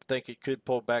yeah, we think it could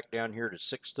pull back down here to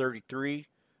 633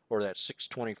 or that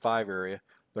 625 area.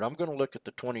 But I'm going to look at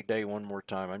the 20-day one more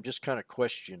time. I'm just kind of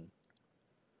questioning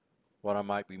what I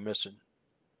might be missing.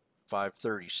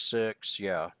 536,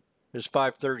 yeah. This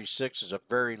 536 is a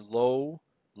very low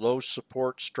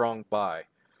support, strong buy.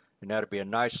 And that'd be a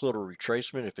nice little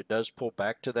retracement if it does pull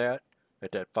back to that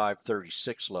at that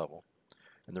 536 level.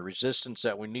 And the resistance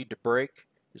that we need to break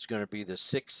is going to be the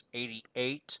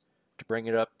 688 to bring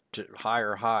it up to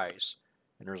higher highs.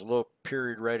 And there's a little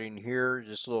period right in here,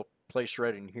 this little place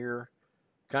right in here.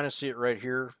 Kind of see it right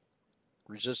here,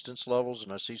 resistance levels,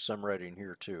 and I see some right in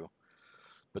here too.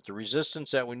 But the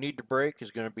resistance that we need to break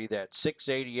is going to be that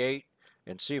 688,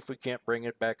 and see if we can't bring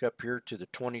it back up here to the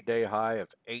 20-day high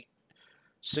of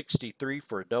 863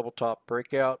 for a double top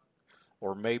breakout.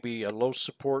 Or maybe a low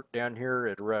support down here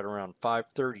at right around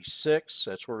 536.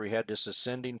 That's where we had this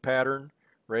ascending pattern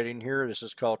right in here. This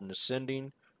is called an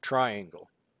ascending triangle.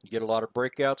 You get a lot of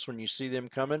breakouts when you see them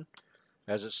coming.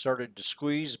 As it started to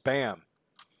squeeze, bam,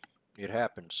 it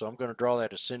happened. So I'm going to draw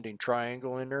that ascending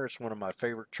triangle in there. It's one of my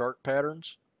favorite chart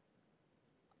patterns.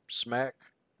 Smack.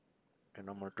 And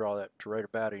I'm going to draw that to right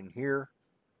about in here.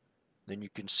 Then you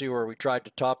can see where we tried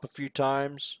to top a few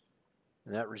times.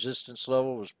 And that resistance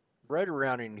level was right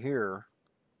around in here,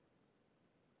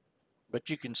 but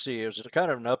you can see it was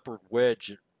kind of an upward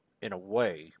wedge in a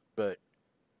way, but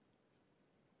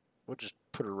we'll just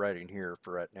put her right in here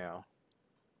for right now.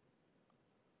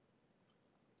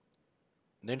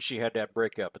 And then she had that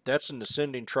breakout, but that's an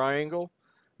ascending triangle,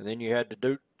 and then you had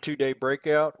the 2-day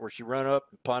breakout where she run up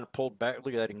and kind of pulled back.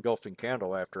 Look at that engulfing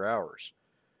candle after hours.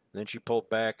 And then she pulled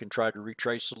back and tried to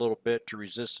retrace a little bit to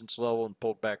resistance level and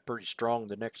pulled back pretty strong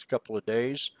the next couple of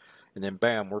days. And then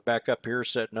bam, we're back up here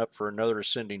setting up for another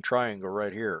ascending triangle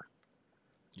right here.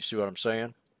 You see what I'm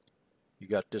saying? You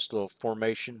got this little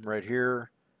formation right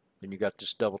here, and you got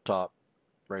this double top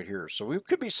right here. So we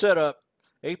could be set up,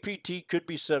 APT could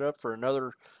be set up for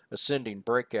another ascending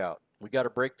breakout. We got to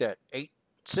break that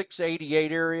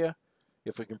 688 area.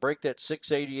 If we can break that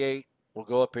 688, we'll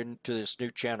go up into this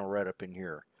new channel right up in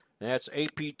here. And that's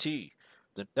APT.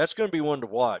 That's going to be one to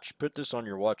watch. Put this on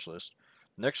your watch list.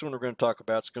 The next one we're going to talk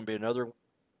about is going to be another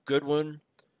good one.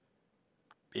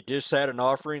 It just had an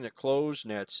offering that closed,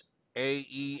 and that's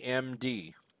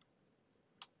AEMD.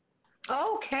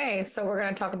 Okay, so we're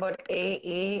going to talk about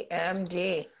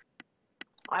AEMD.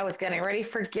 I was getting ready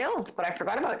for GILD, but I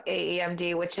forgot about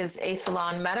AEMD, which is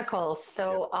Aethlon Medical.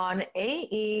 So on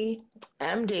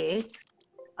AEMD,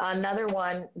 another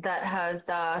one that has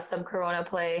some Corona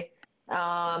play.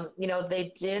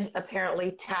 They did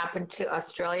apparently tap into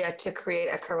Australia to create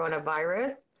a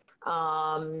coronavirus.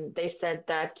 They said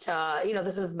that,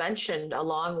 this was mentioned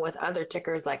along with other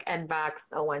tickers like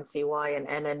NVAX, ONCY, and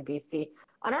NNVC.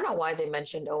 I don't know why they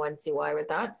mentioned ONCY with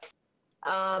that,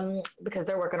 because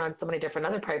they're working on so many different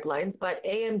other pipelines. But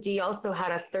AMD also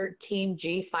had a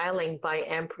 13G filing by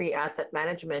Ampre Asset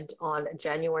Management on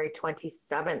January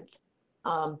 27th.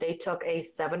 They took a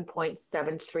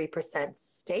 7.73%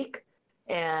 stake.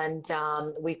 And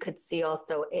we could see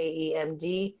also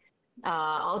AEMD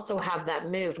also have that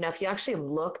move. Now, if you actually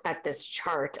look at this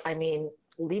chart, I mean,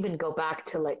 we'll even go back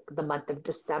to like the month of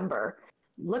December.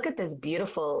 Look at this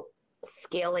beautiful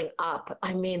scaling up.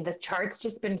 I mean, the chart's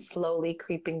just been slowly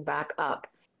creeping back up.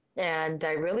 And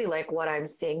I really like what I'm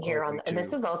seeing here. And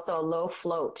this is also a low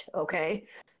float, okay?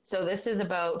 So this is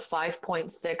about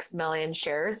 5.6 million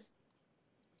shares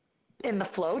in the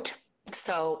float.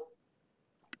 So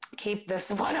keep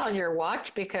this one on your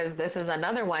watch, because this is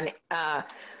another one,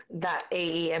 that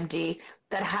AEMD,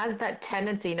 that has that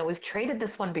tendency. We've traded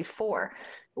this one before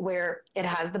where it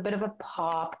has the bit of a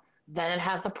pop, then it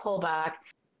has a pullback.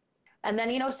 And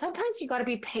then, sometimes you got to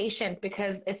be patient,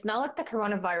 because it's not like the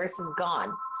coronavirus is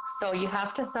gone. So you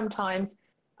have to sometimes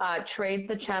trade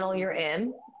the channel you're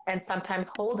in and sometimes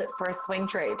hold it for a swing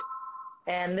trade.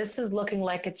 And this is looking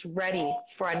like it's ready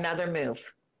for another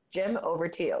move. Jim, over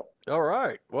to you. All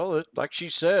right. Well, like she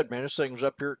said, man, this thing was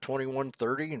up here at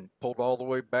 21.30 and pulled all the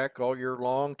way back all year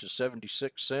long to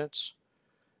 76 cents.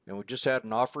 And we just had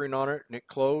an offering on it, and it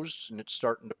closed, and it's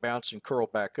starting to bounce and curl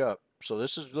back up. So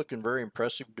this is looking very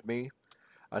impressive to me.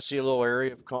 I see a little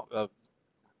area of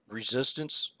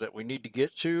resistance that we need to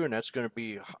get to, and that's going to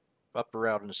be up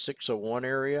around the 601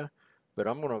 area. But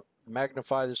I'm going to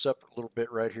magnify this up a little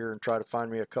bit right here and try to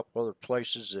find me a couple other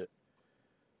places that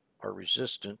are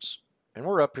resistance. And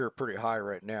we're up here pretty high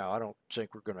right now. I don't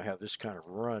think we're going to have this kind of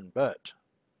run, but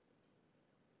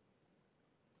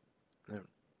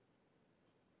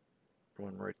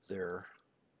one right there.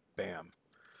 Bam.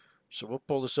 So we'll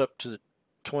pull this up to the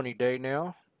 20-day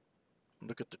now.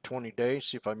 Look at the 20-day,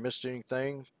 see if I missed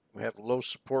anything. We have low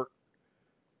support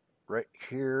right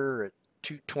here at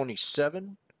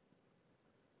 227.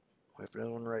 We have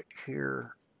another one right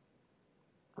here,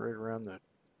 right around the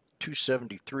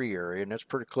 273 area, and that's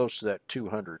pretty close to that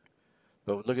 200.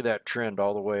 But look at that trend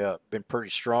all the way up. Been pretty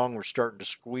strong. We're starting to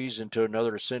squeeze into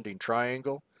another ascending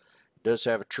triangle. It does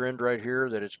have a trend right here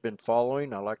that it's been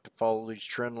following. I like to follow these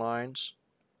trend lines.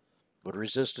 But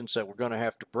resistance that we're going to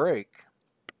have to break,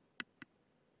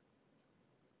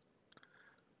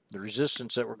 and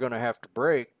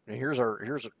here's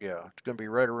it's going to be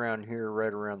right around here,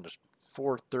 right around this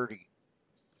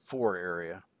 434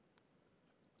 area.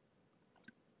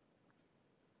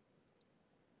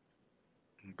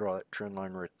 Draw that trend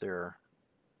line right there.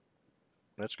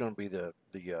 That's going to be the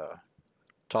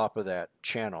top of that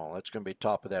channel. That's going to be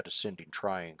top of that ascending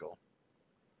triangle.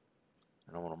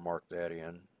 And I want to mark that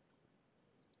in.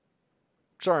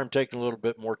 Sorry I'm taking a little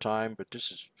bit more time, but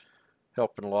this is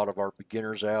helping a lot of our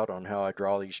beginners out on how I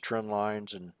draw these trend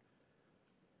lines, and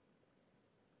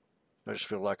I just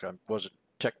feel like I wasn't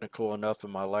technical enough in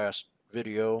my last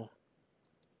video.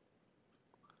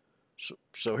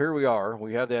 So here we are.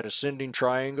 We have that ascending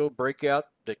triangle breakout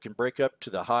that can break up to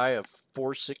the high of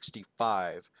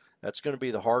 465. That's going to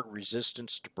be the hard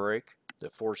resistance to break,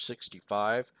 the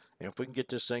 465. And if we can get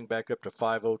this thing back up to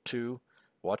 502,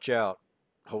 watch out.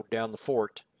 Hold down the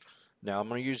fort. Now I'm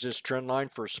going to use this trend line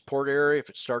for a support area. If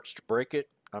it starts to break it,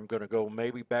 I'm going to go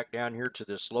maybe back down here to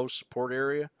this low support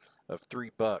area of $3.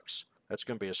 That's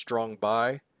going to be a strong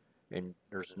buy. And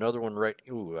there's another one right,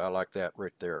 ooh, I like that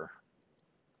right there.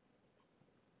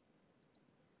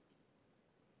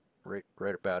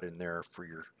 Right about in there for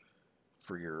your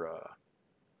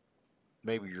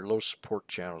maybe your low support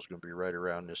channel is going to be right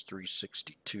around this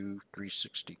 362,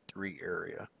 363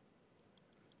 area.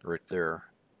 Right there.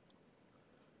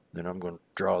 Then I'm going to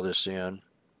draw this in.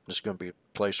 This is going to be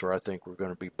a place where I think we're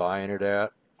going to be buying it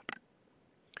at.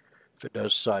 If it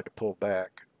does decide to pull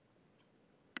back,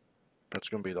 that's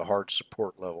going to be the hard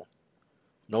support level.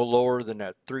 No lower than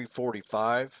that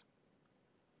 345.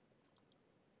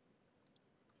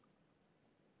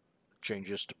 Change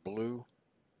this to blue.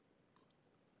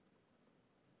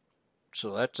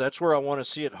 So that's where I want to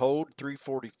see it hold,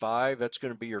 345. That's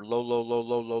going to be your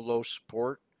low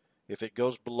support. If it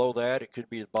goes below that, it could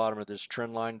be the bottom of this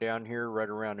trend line down here, right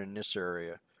around in this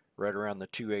area, right around the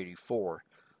 284.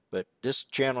 But this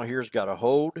channel here's got to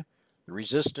hold. The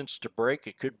resistance to break,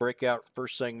 it could break out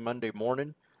first thing Monday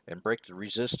morning and break the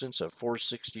resistance of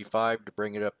 465 to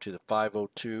bring it up to the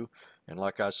 502. And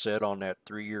like I said on that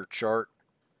 3-year chart,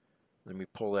 let me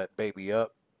pull that baby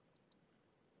up.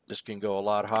 This can go a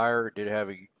lot higher. It did have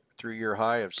a 3-year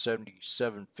high of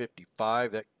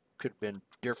 77.55. That could have been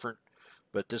different,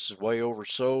 but this is way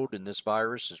oversold, and this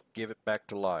virus is give it back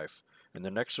to life. And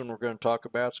the next one we're going to talk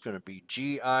about is going to be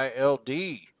GILD.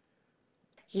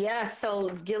 Yeah, so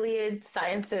Gilead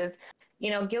Sciences,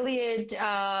 Gilead,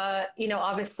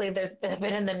 obviously there's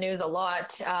been in the news a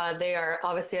lot. They are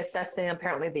obviously assessing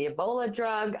apparently the Ebola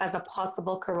drug as a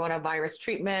possible coronavirus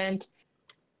treatment.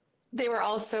 They were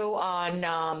also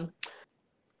on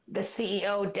the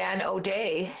CEO, Dan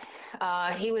O'Day.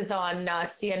 He was on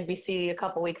CNBC a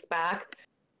couple weeks back.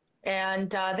 And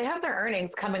they have their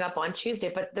earnings coming up on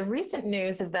Tuesday. But the recent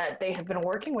news is that they have been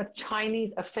working with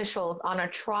Chinese officials on a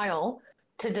trial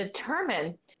to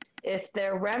determine if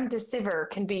their remdesivir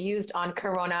can be used on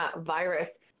coronavirus.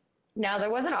 Now,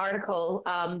 there was an article,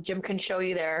 Jim can show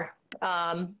you there,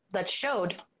 that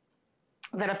showed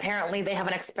that apparently they have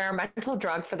an experimental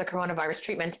drug for the coronavirus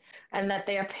treatment, and that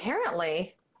they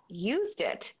apparently used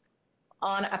it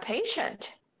on a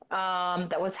patient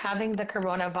that was having the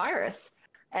coronavirus,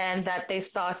 and that they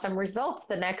saw some results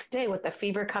the next day with the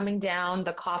fever coming down,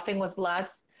 the coughing was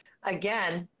less.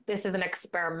 Again, this is an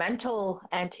experimental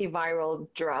antiviral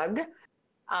drug.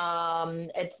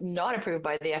 It's not approved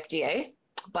by the FDA,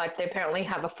 but they apparently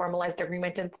have a formalized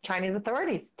agreement with Chinese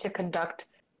authorities to conduct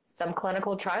some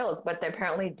clinical trials, but they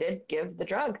apparently did give the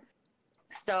drug.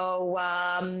 So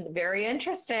very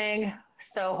interesting.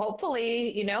 So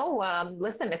hopefully,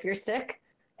 listen, if you're sick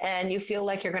and you feel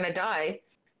like you're going to die,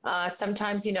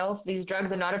 sometimes, if these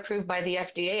drugs are not approved by the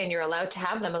FDA and you're allowed to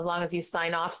have them as long as you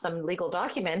sign off some legal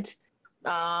document,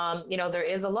 there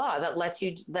is a law that lets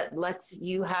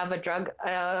you have a drug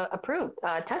approved,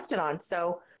 tested on.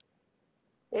 So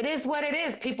it is what it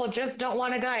is. People just don't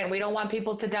want to die, and we don't want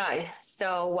people to die.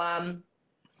 So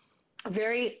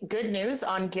very good news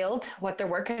on Guild, what they're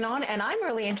working on. And I'm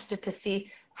really interested to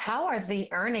see how are the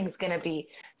earnings going to be.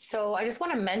 So I just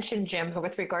want to mention, Jim,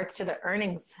 with regards to the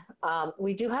earnings,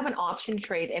 we do have an option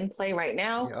trade in play right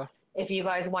now. Yeah. If you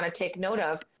guys want to take note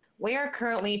of, we are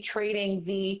currently trading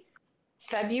the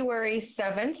February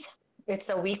 7th. It's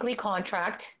a weekly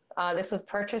contract. This was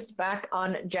purchased back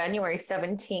on January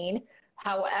 17.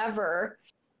 However,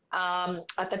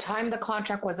 at the time the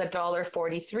contract was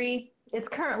 $1.43. It's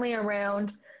currently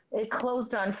around, it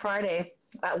closed on Friday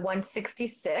at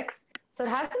 166. So it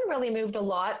hasn't really moved a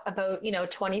lot, about,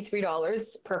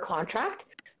 $23 per contract.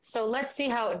 So let's see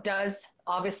how it does,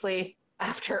 obviously,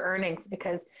 after earnings,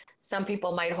 because some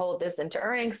people might hold this into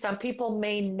earnings. Some people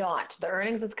may not. The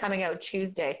earnings is coming out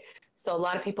Tuesday. So a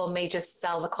lot of people may just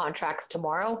sell the contracts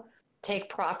tomorrow, take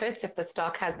profits if the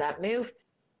stock has that move.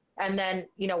 And then,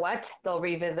 you know what? They'll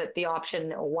revisit the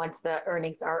option once the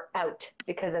earnings are out.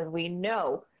 Because as we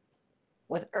know,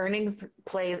 with earnings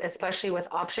plays, especially with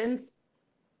options,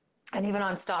 and even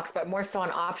on stocks, but more so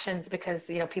on options, because,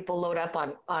 people load up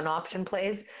on option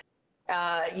plays.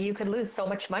 You could lose so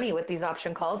much money with these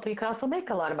option calls, but you could also make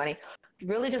a lot of money. It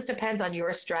really just depends on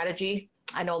your strategy.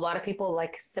 I know a lot of people,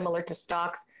 like similar to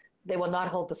stocks, they will not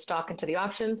hold the stock into the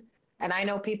options. And I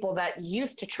know people that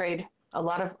used to trade a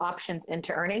lot of options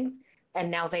into earnings,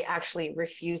 and now they actually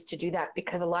refuse to do that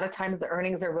because a lot of times the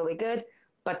earnings are really good,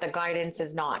 but the guidance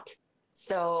is not.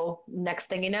 So next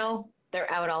thing you know,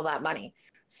 they're out all that money.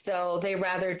 So they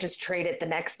rather just trade it the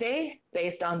next day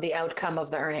based on the outcome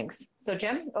of the earnings. So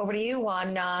Jim, over to you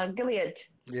on Gilead.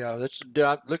 Yeah, looks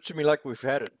to me like we've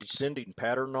had a descending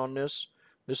pattern on this.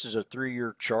 This is a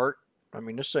 3-year chart. I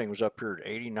mean, this thing was up here at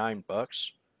 89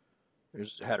 bucks. It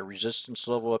had a resistance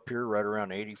level up here right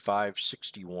around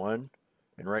 85.61.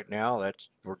 And right now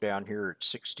we're down here at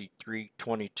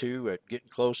 63.22, at getting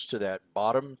close to that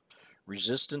bottom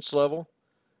resistance level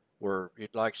where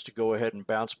it likes to go ahead and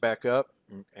bounce back up.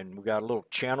 And we got a little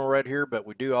channel right here, but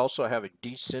we do also have a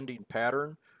descending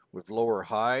pattern with lower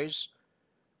highs.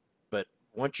 But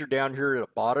once you're down here at the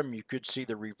bottom, you could see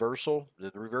the reversal.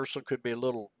 The reversal could be a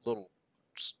little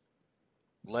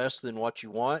less than what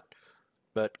you want.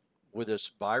 But with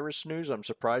this virus news, I'm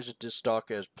surprised that this stock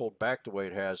has pulled back the way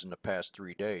it has in the past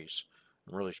 3 days.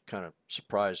 I'm really kind of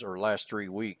surprised, or last 3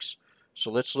 weeks.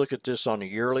 So let's look at this on a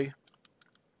yearly.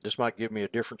 This might give me a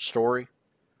different story.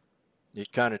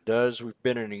 It kind of does. We've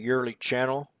been in a yearly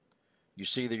channel. You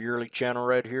see the yearly channel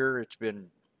right here. It's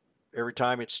been, every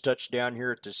time it's touched down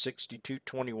here at the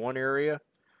 62.21 area,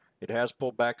 it has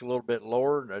pulled back a little bit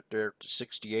lower, right there to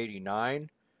 60.89,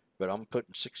 but I'm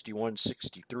putting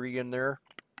 61.63 in there.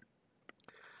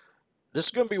 This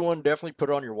is going to be one definitely put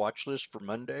on your watch list for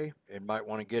Monday, and might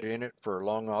want to get in it for a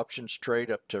long options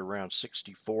trade up to around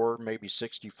 64, maybe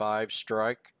 65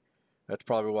 strike. That's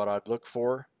probably what I'd look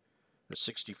for. A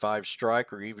 65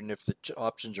 strike, or even if the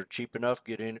options are cheap enough,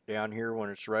 get in it down here when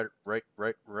it's right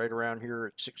around here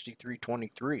at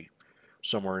 63.23,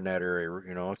 somewhere in that area.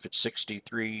 If it's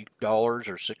 $63 or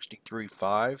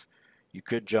 63.5, you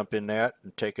could jump in that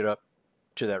and take it up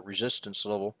to that resistance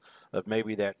level of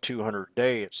maybe that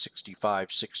 200-day at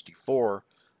 65.64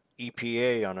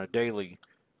 EPA on a daily,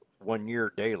 1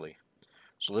 year daily.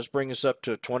 So let's bring this up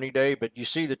to a 20-day, but you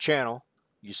see the channel,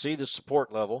 you see the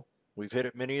support level. We've hit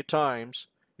it many a times,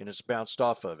 and it's bounced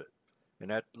off of it. And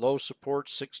that low support,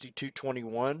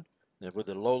 62.21, and with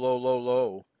a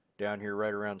low down here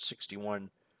right around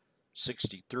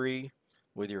 61.63,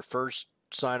 with your first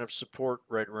sign of support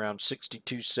right around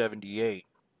 62.78.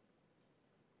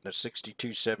 That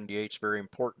 62.78 is very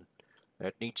important.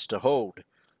 That needs to hold,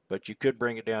 but you could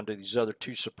bring it down to these other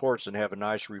two supports and have a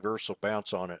nice reversal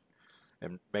bounce on it,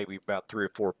 and maybe about $3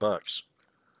 or $4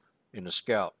 in the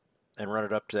scalp, and run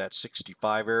it up to that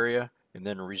 65 area, and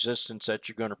then the resistance that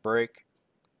you're going to break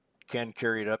can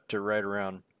carry it up to right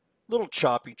around, a little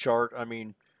choppy chart. I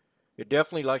mean, it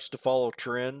definitely likes to follow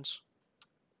trends,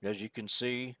 as you can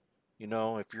see.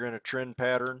 If you're in a trend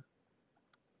pattern,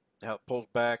 how it pulls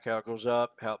back, how it goes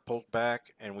up, how it pulls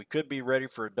back, and we could be ready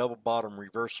for a double bottom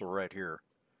reversal right here.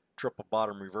 Triple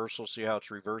bottom reversal. See how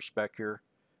it's reversed back here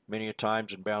many a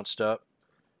times and bounced up,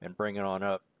 and bring it on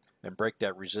up. and break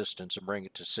that resistance and bring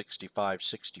it to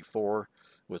 65.64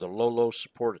 with a low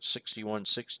support at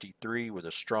 61.63 with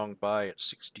a strong buy at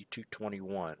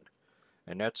 62.21.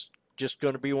 And that's just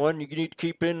going to be one you need to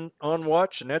keep in on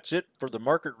watch. And that's it for the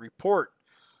market report.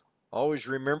 Always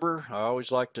remember, I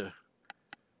always like to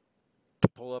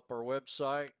pull up our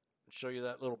website and show you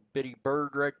that little bitty bird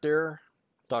right there.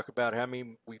 Talk about how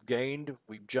many we've gained.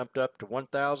 We've jumped up to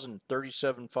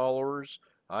 1,037 followers.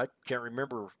 I can't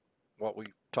remember what we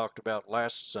talked about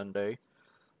last Sunday,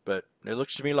 but it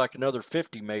looks to me like another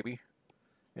 50 maybe.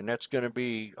 And that's going to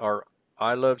be our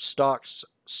I Love Stocks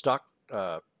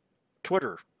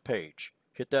Twitter page.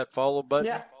 Hit that follow button,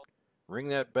 Yeah. ring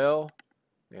that bell,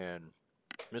 and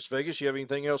Miss Vegas, you have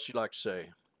anything else you'd like to say?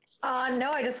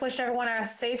 No, I just wish everyone a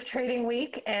safe trading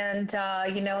week and,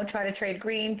 try to trade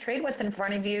green, trade what's in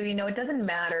front of you. It doesn't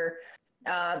matter.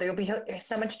 There'll be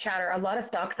so much chatter. A lot of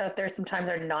stocks out there sometimes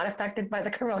are not affected by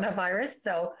the coronavirus.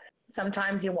 So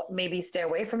sometimes you maybe stay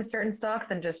away from certain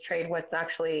stocks and just trade what's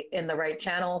actually in the right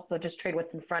channel. So just trade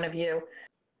what's in front of you,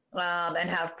 and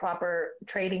have proper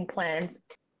trading plans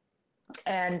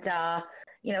and,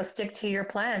 stick to your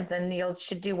plans and you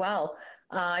should do well.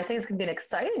 I think it's going to be an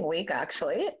exciting week,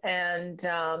 actually. And,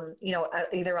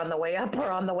 either on the way up or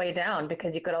on the way down,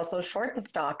 because you could also short the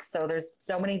stock. So there's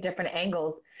so many different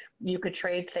angles you could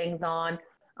trade things on.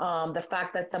 The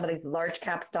fact that some of these large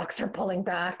cap stocks are pulling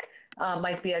back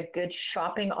might be a good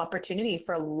shopping opportunity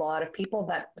for a lot of people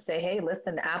that say, hey,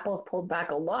 listen, Apple's pulled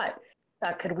back a lot.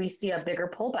 Could we see a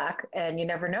bigger pullback? And you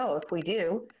never know. If we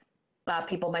do,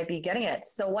 people might be getting it.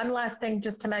 So one last thing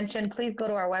just to mention, please go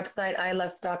to our website,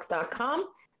 ilovestocks.com.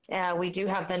 We do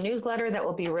have the newsletter that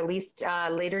will be released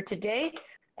later today,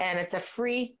 and it's a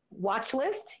free watch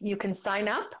list. You can sign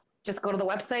up. Just go to the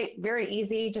website. Very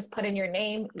easy. Just put in your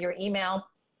name, your email,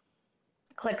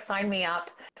 click sign me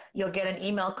up. You'll get an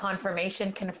email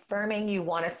confirmation confirming you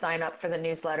want to sign up for the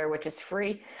newsletter, which is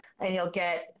free. And you'll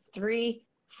get 3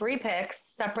 free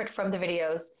picks separate from the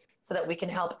videos so that we can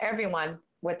help everyone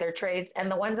with their trades.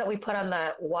 And the ones that we put on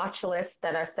the watch list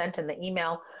that are sent in the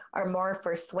email are more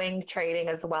for swing trading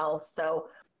as well. So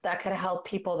that could help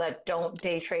people that don't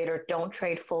day trade or don't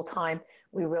trade full time.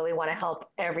 We really want to help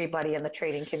everybody in the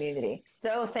trading community.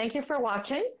 So thank you for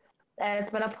watching. And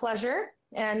it's been a pleasure.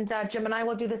 And Jim and I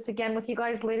will do this again with you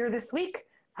guys later this week.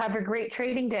 Have a great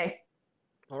trading day.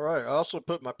 All right. I also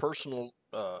put my personal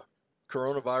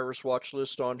coronavirus watch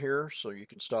list on here, so you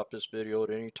can stop this video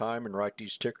at any time and write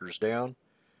these tickers down.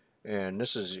 And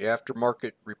this is the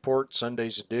Aftermarket Report,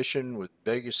 Sunday's edition with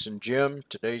Vegas and Jim.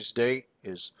 Today's date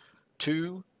is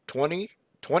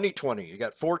 2/20/2020. You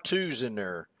got 4 2s in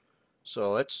there,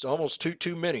 so that's almost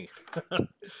too many.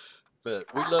 But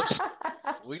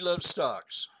we love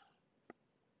stocks.